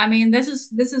agree. I mean, this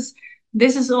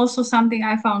is also something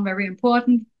I found very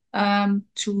important,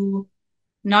 to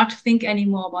not think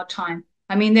anymore about time.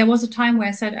 I mean, there was a time where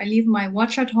I said I leave my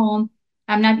watch at home.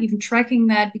 I'm not even tracking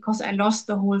that because I lost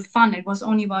the whole fun. It was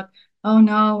only about, oh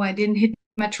no, I didn't hit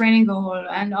my training goal,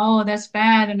 and oh, that's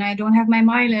bad, and I don't have my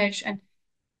mileage. And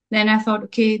then I thought,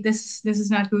 okay, this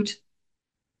is not good.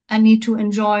 I need to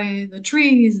enjoy the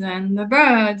trees and the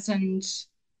birds, and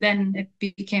then it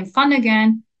became fun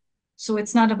again. So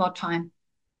it's not about time.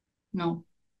 No.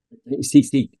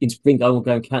 See, in spring, I will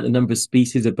go and count the number of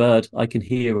species of bird I can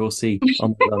hear or see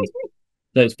on my runs.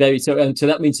 So it's very so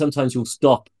that means sometimes you'll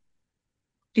stop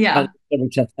and Yeah. double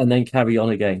check and then carry on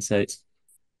again. So it's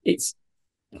it's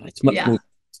much more.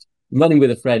 Running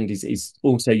with a friend is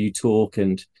also you talk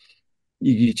and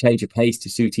you change your pace to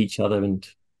suit each other, and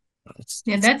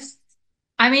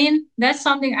that's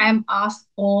something I'm asked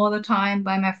all the time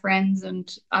by my friends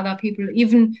and other people.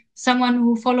 Even someone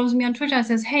who follows me on Twitter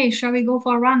says, "Hey, shall we go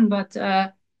for a run?" But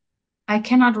I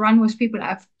cannot run with people.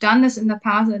 I've done this in the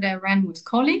past that I ran with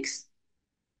colleagues,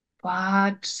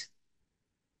 but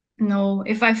no,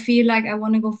 if I feel like I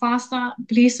want to go faster,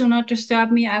 please do not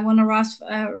disturb me. I want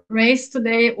to race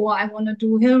today, or I want to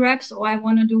do hill reps, or I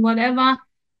want to do whatever,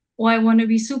 or I want to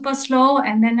be super slow,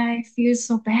 and then I feel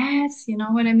so bad. You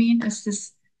know what I mean? It's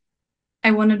just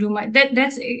I want to do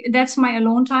that's my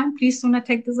alone time. Please do not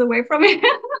take this away from me.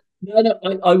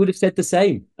 no, I would have said the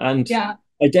same, and Yeah,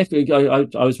 I definitely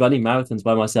I was running marathons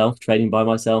by myself, training by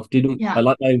myself. Didn't I yeah,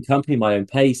 like my own company, my own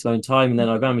pace, my own time, and then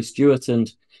I ran with Stuart,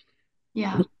 and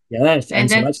yeah, yes, and and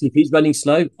so that actually, if he's running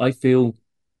slow, I feel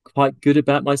quite good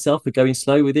about myself for going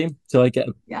slow with him. So I get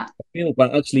a yeah, feel,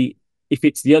 but actually, if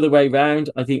it's the other way around,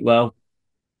 I think, well,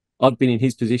 I've been in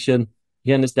his position.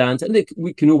 He understands, and look,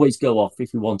 we can always go off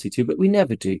if we wanted to, but we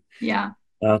never do. yeah,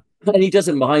 And he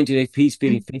doesn't mind, if he's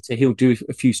feeling fitter, he'll do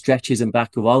a few stretches and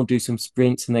back, or I'll do some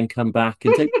sprints and then come back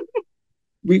and take.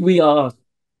 We are,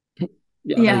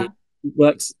 yeah, yeah. it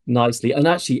works nicely. And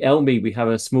actually, Elmi, we have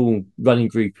a small running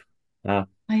group in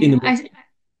Yeah, the.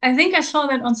 I think I saw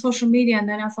that on social media, and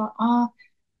then I thought, oh,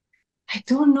 I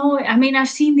don't know. I mean, I've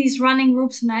seen these running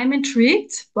groups and I'm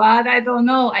intrigued, but I don't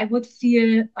know. I would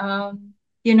feel,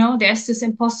 there's this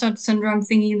imposter syndrome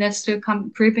thinking that's still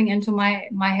creeping into my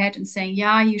head and saying,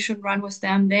 yeah, you should run with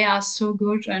them. They are so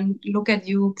good, and look at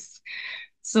you.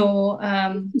 So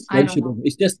I don't know.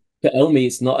 It's just for Elmi,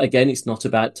 it's not, again, it's not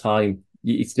about time.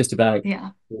 It's just about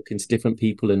Yeah, talking to different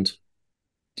people and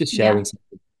just yeah, sharing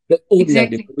something. But all the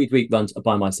only exactly. week runs are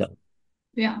by myself,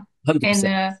 Yeah, and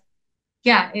 100%.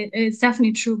 yeah, it's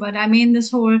definitely true. But I mean,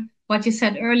 this whole what you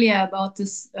said earlier about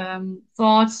this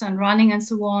thoughts and running and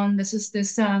so on. This is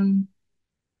this.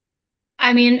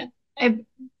 I mean, a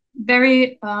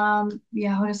very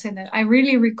yeah, how to say that? I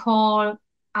really recall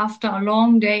after a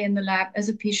long day in the lab as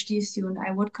a PhD student,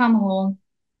 I would come home,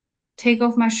 take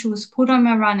off my shoes, put on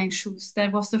my running shoes.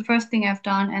 That was the first thing I've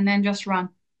done, and then just run.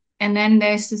 And then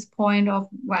there's this point of,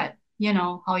 well,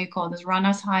 how you call this,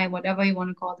 runner's high, whatever you want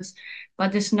to call this,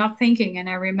 but this not thinking. And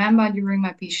I remember during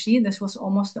my PhD, this was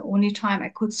almost the only time I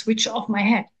could switch off my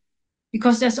head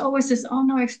because there's always this, oh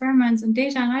no, experiments and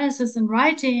data analysis and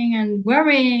writing and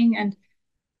worrying, and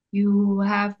you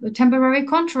have a temporary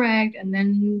contract, and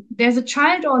then there's a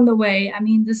child on the way. I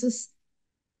mean, this is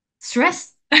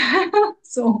stress.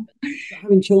 So,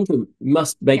 Having children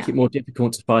must make yeah. it more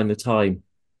difficult to find the time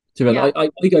to run. Yeah,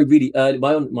 I go really early.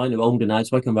 Mine are older now,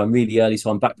 so I can run really early.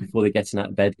 So I'm back before they're getting out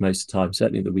of bed most of the time,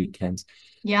 certainly the weekends.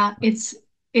 yeah, it's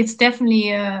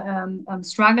definitely a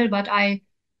struggle, but I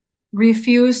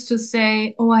refuse to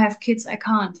say, "Oh, I have kids, I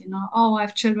can't." "Oh, I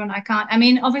have children, I can't." I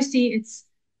mean, obviously,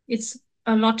 it's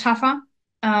a lot tougher,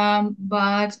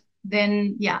 but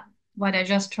then, yeah, what I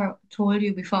just told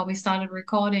you before we started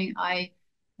recording, I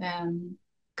um,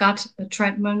 got a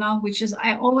treadmill now, which is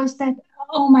I always said,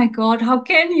 "Oh my God, how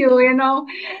can you?"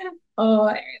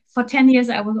 Uh, for 10 years,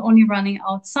 I was only running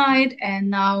outside. And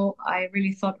now I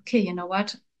really thought, okay, you know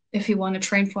what? If you want to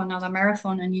train for another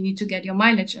marathon and you need to get your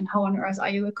mileage, and how on earth are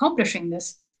you accomplishing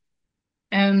this?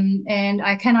 And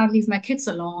I cannot leave my kids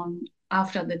alone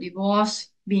after the divorce,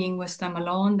 being with them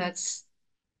alone.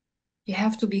 You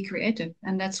have to be creative,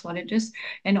 and that's what it is.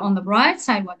 And on the bright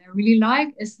side, what I really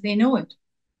like is they know it.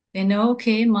 They know,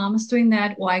 okay, mom is doing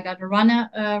that, or I got a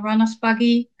runner's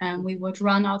buggy, and we would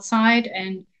run outside,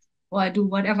 and or I do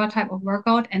whatever type of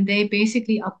workout, and they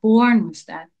basically are born with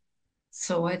that.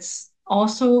 So it's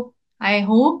also, I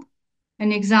hope,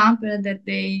 an example that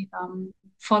they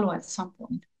follow at some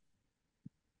point.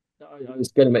 I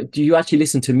was going to make. Do you actually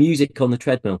listen to music on the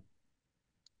treadmill?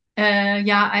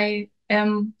 Yeah, I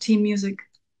am team music.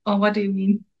 Or what do you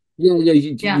mean? Yeah, yeah.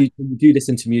 Yeah, You do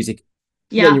listen to music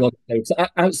when yeah. you're on the go. So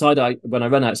outside, when I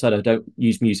run outside, I don't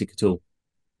use music at all.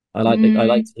 I like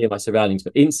Mm, to hear my surroundings,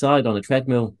 but inside on a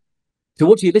treadmill. So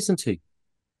what do you listen to?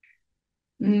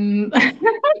 mm.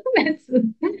 That's,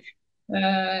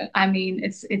 I mean,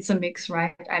 it's a mix,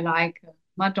 right? I like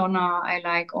Madonna. I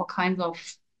like all kinds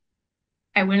of.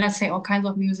 I will not say all kinds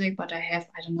of music, but I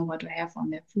don't know what to have on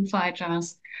there. Foo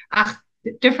Fighters.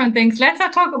 Different things. Let's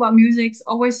not talk about music. It's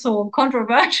always so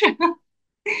controversial.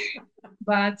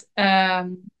 But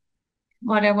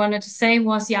what I wanted to say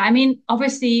was, yeah, I mean,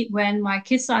 obviously, when my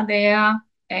kids are there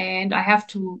and I have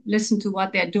to listen to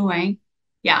what they're doing,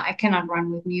 yeah, I cannot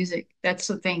run with music. That's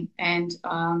the thing. And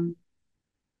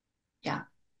yeah,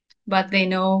 but they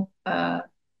know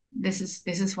this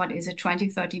is what is it, 20,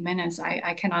 30 minutes.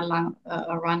 I cannot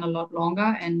run a lot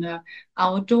longer. And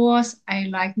outdoors, I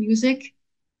like music.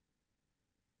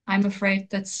 I'm afraid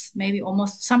that's maybe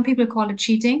almost, some people call it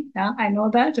cheating. Yeah, I know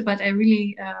that, but I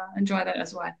really enjoy that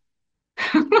as well.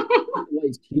 What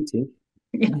is cheating?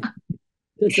 Yeah.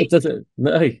 Does it?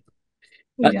 No.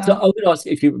 So Yeah. I'm going to ask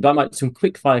if you I might some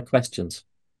quick fire questions.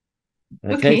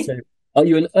 Okay, Okay. so are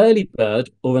you an early bird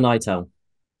or a night owl?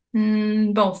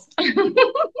 Both.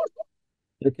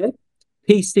 Okay.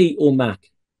 PC or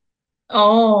Mac?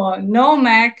 Oh, no,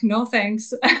 Mac. No,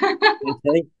 thanks.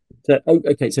 Okay. So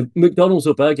okay, so McDonald's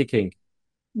or Burger King?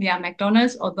 Yeah,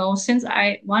 McDonald's. Although since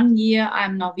 1 year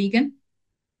I'm now vegan.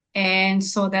 And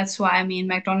so that's why, I mean,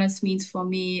 McDonald's means for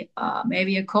me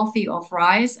maybe a coffee or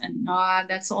fries. And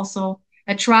that's also,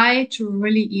 I try to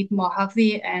really eat more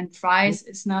healthy, and fries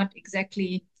is not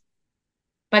exactly,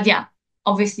 but yeah,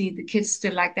 obviously the kids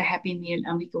still like the Happy Meal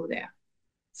and we go there.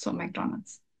 So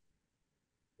McDonald's.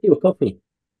 Tea or coffee?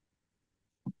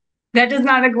 That is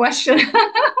not a question.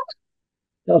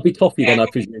 That'll be toffee then, I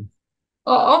presume.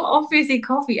 Obviously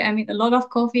coffee. I mean, a lot of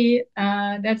coffee.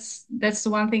 That's the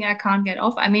one thing I can't get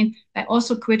off. I mean, I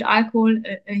also quit alcohol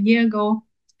a year ago,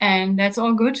 and that's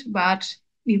all good. But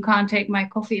you can't take my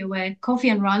coffee away. Coffee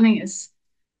and running is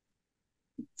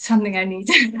something I need.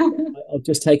 I'll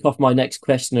just take off my next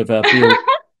question of beer.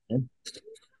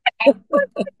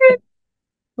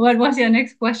 What was your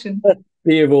next question?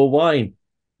 Beer or wine?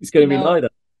 It's going to be No, neither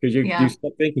because you yeah,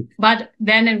 stop thinking. but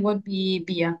then it would be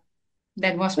beer.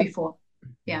 That was before.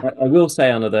 Yeah, I will say,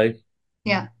 Anna, though,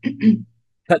 yeah,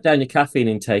 cut down your caffeine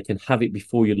intake and have it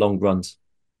before your long runs.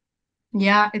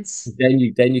 yeah. It's Then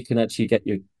you can actually get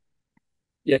your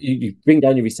you bring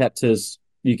down your receptors.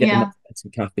 You get a much yeah. better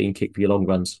caffeine kick for your long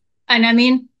runs. And I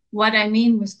mean, what I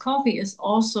mean with coffee is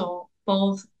also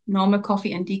both normal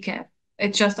coffee and decaf.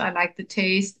 It's just I like the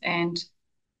taste, and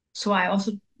so I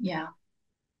also, yeah.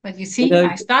 But you I see, know.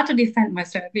 I start to defend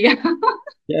myself. Yeah.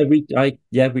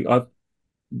 I've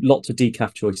lots of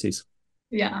decaf choices.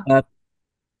 Yeah. Uh,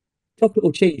 Chocolate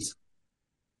or cheese?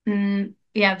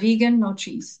 Yeah, vegan, no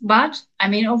cheese. But I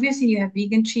mean, obviously you have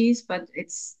vegan cheese, but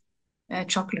it's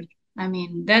chocolate. I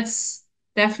mean, that's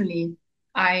definitely,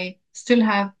 I still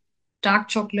have dark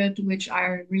chocolate, which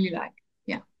I really like.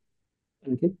 Yeah.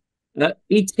 Okay.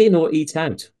 Eat in or eat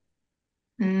out?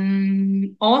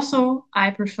 Also,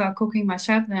 I prefer cooking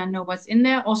myself and I know what's in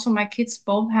there. Also, my kids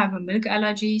both have a milk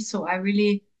allergy, so I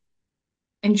really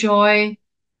enjoy.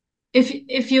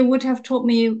 If you would have told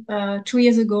me 2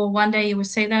 years ago, one day you would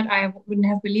say that, I wouldn't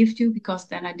have believed you, because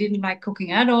then I didn't like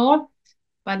cooking at all.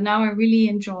 But now I really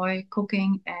enjoy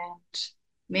cooking and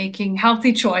making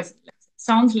healthy choices.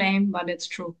 Sounds lame, but it's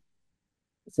true.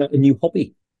 So a new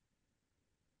hobby.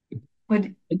 But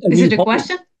A is new it a hobby.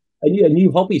 question? A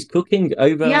new hobby is cooking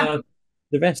Yeah, over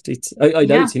the rest. I know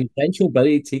yeah. it's essential, but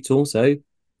it's also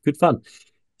good fun.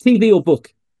 TV or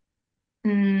book?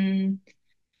 Mm,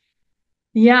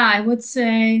 yeah, I would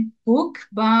say book,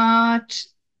 but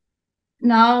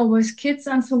now with kids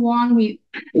and so on, we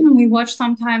we watch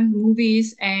sometimes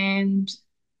movies, and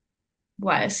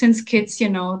well, since kids,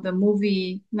 the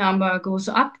movie number goes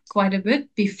up quite a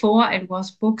bit. Before it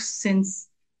was books, since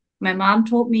my mom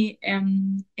told me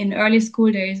in early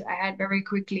school days, I had very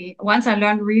quickly, once I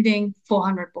learned reading,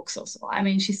 400 books or so. I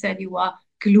mean, she said you are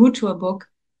glued to a book.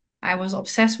 I was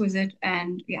obsessed with it,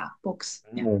 and yeah, books.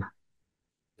 Yeah.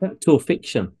 Fact or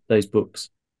fiction, those books?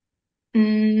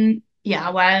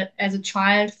 Yeah, well, as a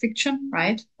child, fiction,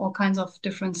 right? All kinds of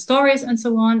different stories and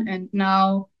so on. And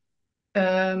now,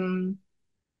 um,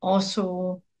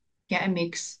 also, yeah, a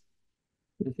mix.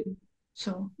 Okay.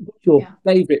 So, What's your yeah.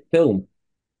 favorite film?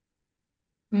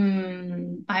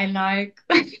 I like,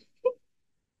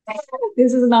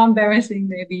 this is now embarrassing,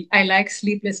 maybe. I like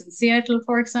Sleepless in Seattle,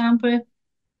 for example.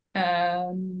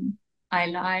 Um, I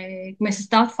like Mrs.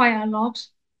 Doubtfire a lot.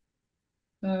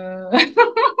 Uh,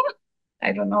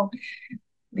 I don't know,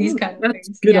 these kind of That's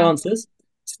things. good Yeah, answers.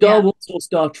 Star yeah. Wars or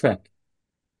Star Trek?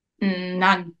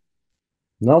 None,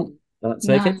 No, that's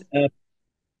okay. none.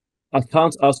 I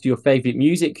can't ask you your favorite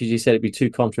music because you said it'd be too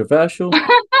controversial.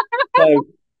 So,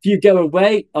 if you go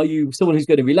away, are you someone who's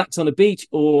going to relax on the beach,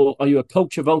 or are you a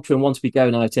culture vulture and want to be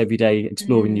going out every day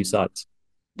exploring new Mm, sites?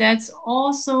 that's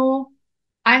also,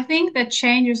 I think that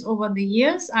changes over the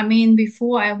years. I mean,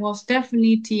 before I was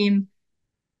definitely team,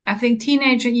 I think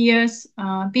teenager years,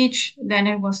 beach, then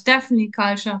it was definitely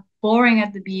culture, boring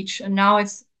at the beach, and now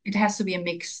it has to be a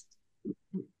mix.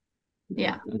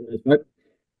 Yeah,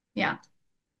 yeah.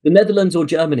 The Netherlands or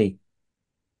Germany?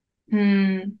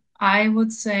 I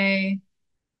would say,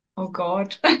 oh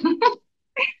God.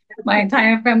 My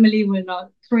entire family will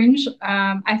not cringe.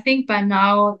 I think by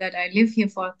now that I live here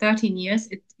for 13 years,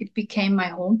 it became my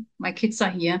home. My kids are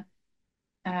here.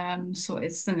 So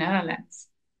it's the Netherlands.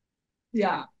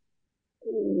 Yeah.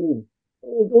 Oh,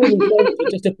 all the Germans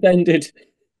are just offended.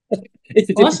 It's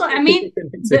a Also, different, I mean,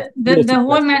 it's a the naughty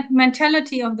whole question.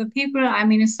 mentality of the people, I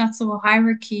mean, it's not so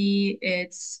hierarchy.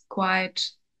 It's quite,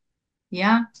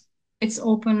 yeah, it's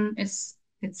open. It's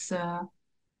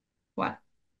well,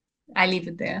 I leave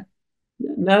it there.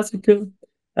 No, that's good.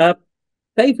 Uh,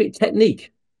 favorite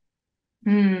technique?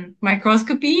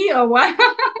 Microscopy or what?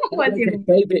 What do you Okay, mean?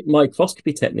 favorite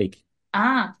microscopy technique.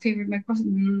 Favorite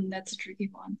microscopy. That's a tricky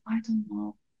one. I don't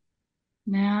know.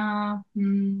 No,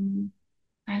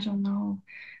 I don't know.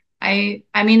 I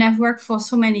mean, I've worked for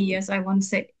so many years. I want to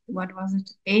say, what was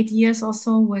it, 8 years or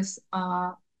so with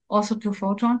also to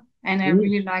photon, and I Mm.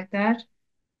 really like that.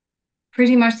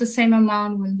 Pretty much the same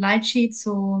amount with light sheet,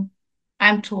 so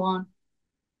I'm torn.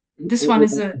 This one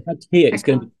is I had here, I it's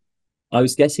going to, can't. I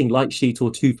was guessing light sheet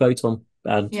or two photon,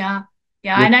 and Yeah,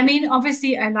 yeah, you're, and I mean,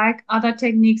 obviously, I like other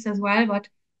techniques as well, but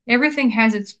everything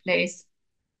has its place,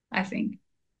 I think.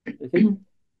 okay.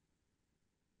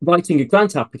 Writing a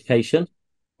grant application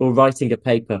or writing a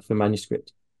paper for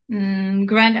manuscript.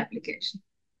 Grant application.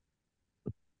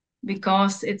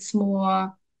 Because it's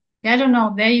more, I don't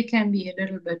know, there you can be a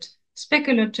little bit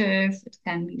speculative. It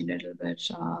can be a little bit,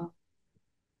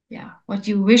 yeah, what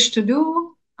you wish to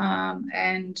do.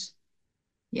 And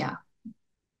yeah,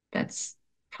 that's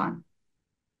fun.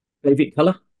 Favorite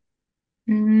color?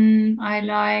 I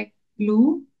like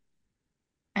blue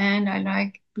and I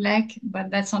like black, but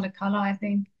that's not a color, I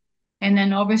think. And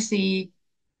then obviously,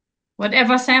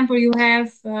 whatever sample you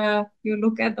have, you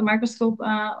look at the microscope,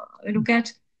 look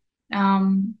at,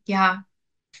 yeah,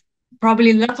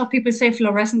 probably lots of people say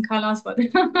fluorescent colors, but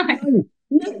No,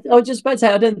 no, I was just about to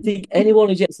say, I don't think anyone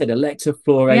has yet said yeah,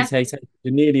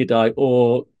 electrofluorate dye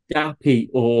or DAPI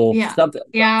or yeah, something.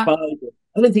 yeah.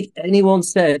 I don't think anyone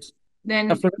said a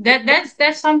Then fluorescent.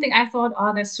 that's something I thought,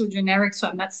 oh, that's too generic, so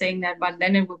I'm not saying that, but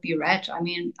then it would be red. I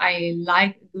mean, I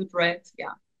like a good red.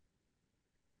 Yeah.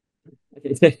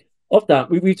 Okay, so of that,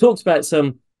 we talked about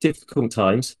some difficult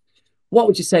times. What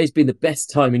would you say has been the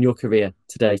best time in your career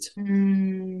to date?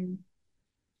 Mm.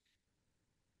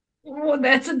 Oh,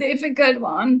 that's a difficult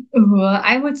one.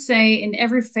 I would say in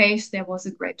every phase there was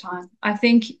a great time. I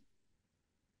think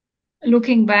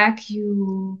looking back,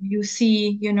 you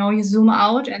see, you zoom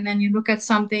out and then you look at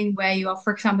something where you are,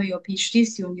 for example, your PhD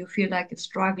student, you feel like it's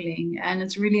struggling and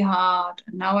it's really hard.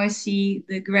 And now I see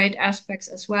the great aspects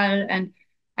as well. And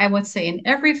I would say in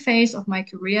every phase of my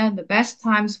career, the best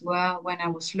times were when I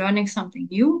was learning something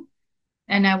new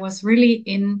and I was really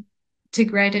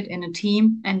integrated in a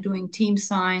team and doing team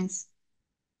science.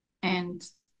 And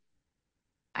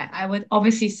I would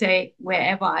obviously say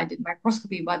wherever I did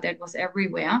microscopy, but that was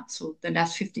everywhere. So the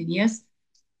last 15 years.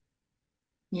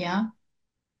 Yeah.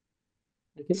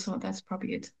 Okay. So that's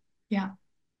probably it. Yeah.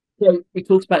 So we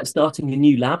talked about starting a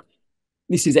new lab.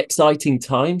 This is exciting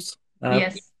times.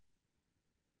 Yes.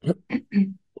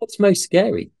 What's most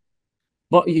scary?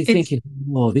 What are you It's thinking?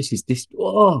 Oh, this is this.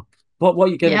 Oh, what are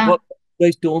you gonna? yeah. What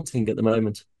most daunting at the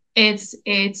moment? It's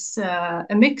a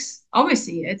mix.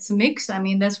 Obviously, it's a mix. I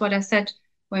mean, that's what I said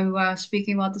when we were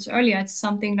speaking about this earlier. It's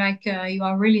something like you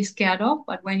are really scared of,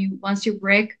 but when you once you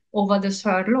break over this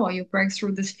hurdle or you break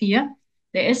through this fear,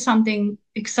 there is something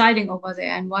exciting over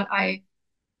there. And what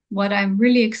I'm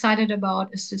really excited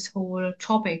about is this whole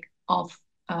topic of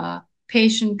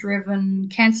patient-driven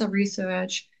cancer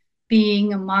research,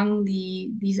 being among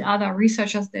these other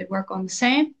researchers that work on the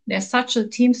same. There's such a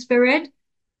team spirit.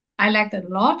 I like that a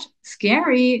lot.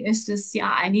 Scary is this,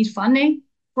 yeah, I need funding,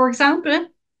 for example.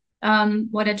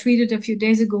 What I tweeted a few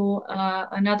days ago,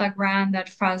 another grant that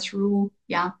fell through,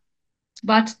 yeah.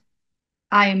 But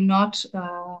I am not,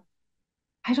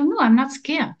 I don't know, I'm not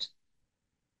scared.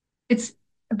 It's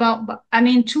about, I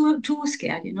mean, too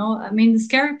scared, I mean, the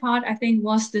scary part, I think,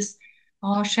 was this,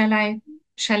 oh, shall I,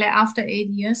 after 8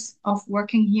 years of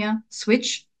working here,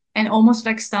 switch and almost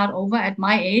like start over at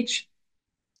my age?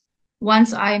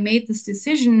 Once I made this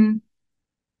decision,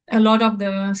 a lot of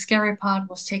the scary part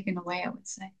was taken away, I would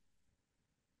say.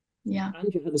 Yeah.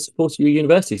 And you have the support of your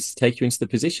university to take you into the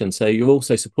position, so you're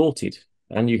also supported,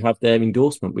 and you have their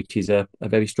endorsement, which is a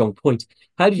very strong point.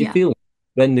 How did you Yeah. feel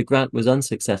when the grant was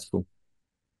unsuccessful?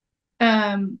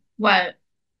 Well,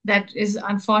 that is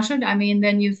unfortunate. I mean,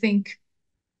 then you think,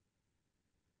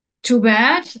 too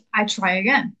bad, I try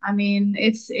again. I mean,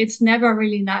 it's never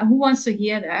really not who wants to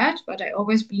hear that, but I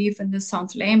always believe, and this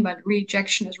sounds lame, but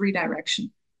rejection is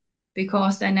redirection.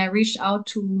 Because then I reached out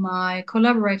to my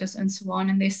collaborators and so on,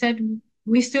 and they said,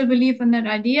 we still believe in that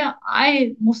idea.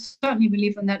 I most certainly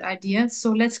believe in that idea.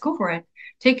 So let's go for it.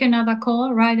 Take another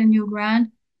call, write a new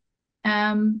grant,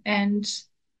 and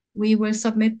we will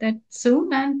submit that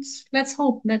soon. And let's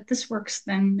hope that this works.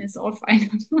 Then it's all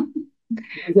fine.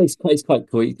 It's quite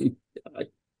cool.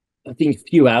 I think a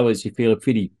few hours you feel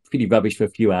pretty rubbish for a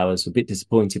few hours, a bit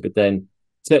disappointed, but then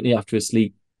certainly after a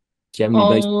sleep,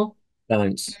 generally most Oh,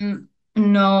 bounce.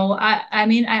 no. I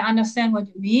mean, I understand what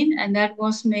you mean. And that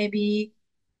was maybe,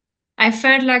 I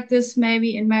felt like this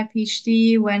maybe in my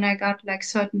PhD when I got like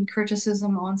certain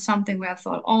criticism on something where I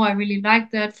thought, oh, I really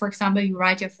like that. For example, you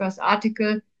write your first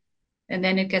article and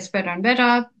then it gets better and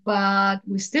better. But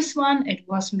with this one, it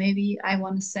was maybe, I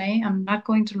want to say, I'm not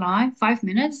going to lie, 5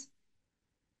 minutes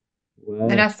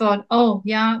that Wow. I thought, oh,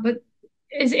 yeah, but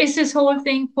is this whole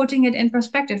thing putting it in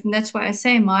perspective? And that's why I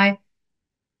say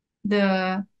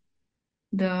the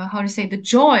how to say, the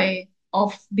joy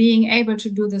of being able to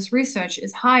do this research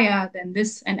is higher than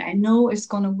this. And I know it's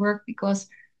going to work because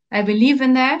I believe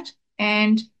in that.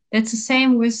 And it's the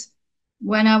same with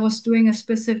when I was doing a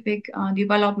specific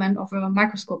development of a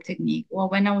microscope technique, or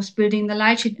when I was building the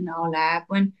light sheet in our lab,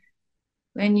 when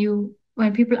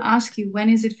people ask you, when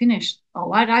is it finished? Or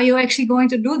what are you actually going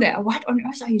to do there? What on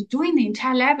earth are you doing the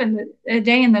entire lab and the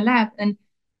day in the lab? And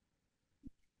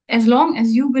as long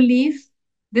as you believe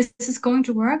this is going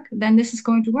to work, then this is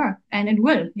going to work, and it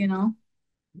will,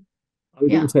 I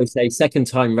would Yeah, also say second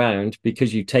time round,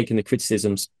 because you've taken the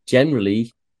criticisms,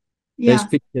 generally those yeah,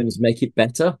 criticisms make it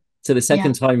better. So the yeah,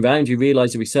 second time round, you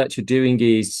realize the research you're doing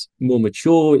is more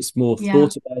mature, it's more yeah,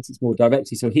 thought about, it's more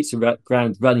directly, so it hits the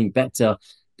ground running better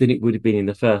than it would have been in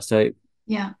the first. So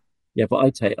yeah, yeah, but I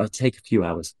take a few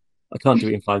hours. I can't do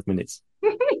it in 5 minutes.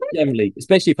 Generally,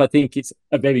 especially if I think it's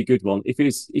a very good one. If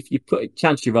you put a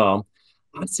chance your arm,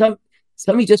 some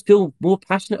you just feel more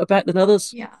passionate about than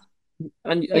others, yeah,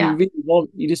 and you yeah. really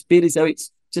you just feel as though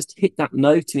it's just hit that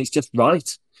note and it's just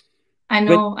right. When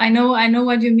I know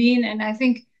what you mean. And I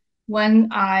think when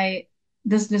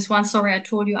this one story I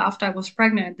told you after I was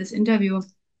pregnant, this interview,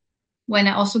 when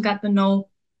I also got the no,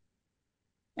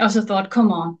 I also thought,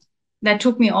 come on, that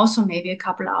took me also maybe a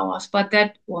couple hours, but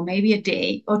that, or maybe a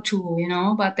day or two,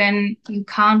 but then you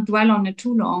can't dwell on it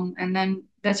too long. And then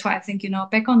that's why I think,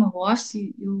 back on the horse,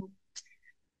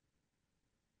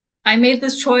 I made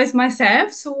this choice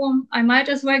myself, so I might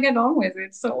as well get on with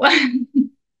it. So,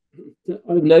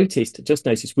 Just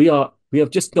noticed, we have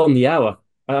just gone the hour.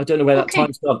 I don't know where that okay.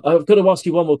 time's gone. I've got to ask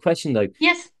you one more question though.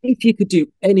 Yes. If you could do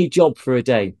any job for a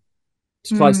day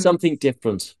to try Hmm. something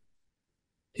different,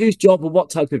 whose job or what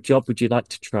type of job would you like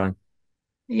to try?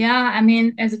 Yeah, I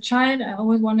mean, as a child, I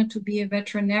always wanted to be a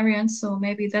veterinarian, so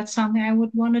maybe that's something I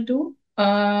would want to do.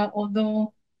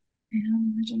 Although, I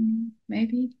don't know,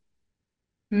 maybe.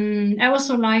 I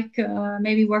also like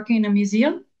maybe working in a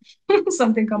museum,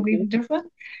 something completely Okay. different,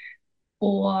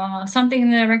 or something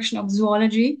in the direction of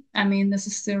zoology. I mean, this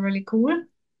is still really cool.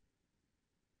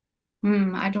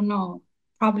 I don't know.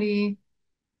 Probably,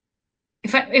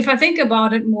 if I think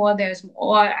about it more, there's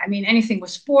more. I mean, anything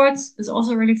with sports is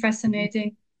also really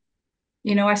fascinating.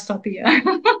 I stop here.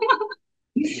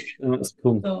 Oh, that's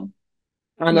cool. So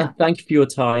Anna, yeah, thank you for your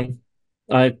time.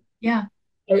 I yeah,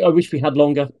 I wish we had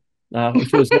longer. I'm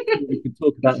sure there's lots more we could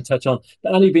talk about and touch on.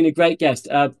 But Anna, you've been a great guest.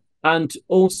 And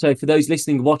also for those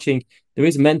listening and watching, there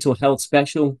is a mental health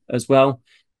special as well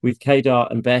with Kedar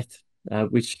and Beth,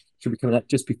 which should be coming out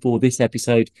just before this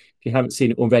episode. If you haven't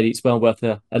seen it already, it's well worth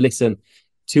a listen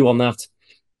to on that.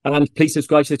 And please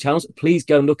subscribe to the channels. Please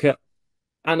go and look at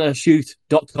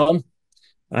annaschueth.com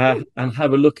and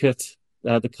have a look at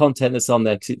the content that's on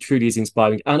there because it truly is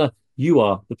inspiring. Anna, you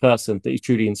are the person that is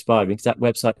truly inspiring because that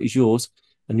website is yours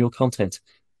and your content.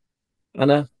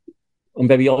 Anna, I'm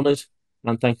very honoured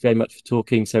and thank you very much for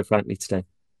talking so frankly today.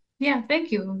 yeah.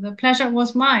 Thank you. The pleasure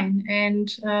was mine,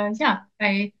 and yeah,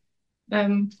 I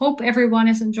hope everyone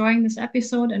is enjoying this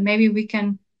episode, and maybe we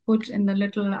can put in the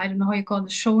little, I don't know how you call the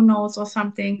show notes or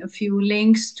something, a few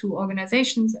links to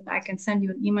organizations, and I can send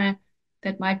you an email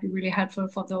that might be really helpful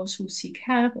for those who seek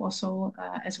help also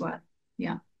as well.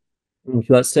 Yeah. I'm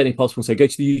sure that's certainly possible. So go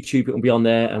to the YouTube, it will be on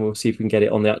there, and we'll see if we can get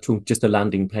it on the actual just a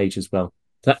landing page as well.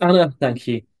 So Anna, thank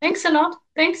you. Thanks a lot.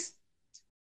 Thanks.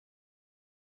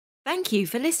 Thank you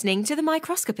for listening to The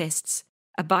Microscopists,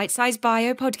 a bite-sized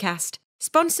bio podcast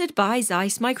sponsored by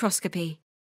Zeiss Microscopy.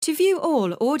 To view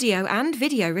all audio and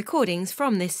video recordings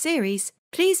from this series,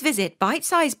 please visit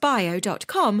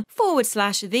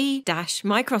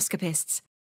bitesizebio.com/the-microscopists.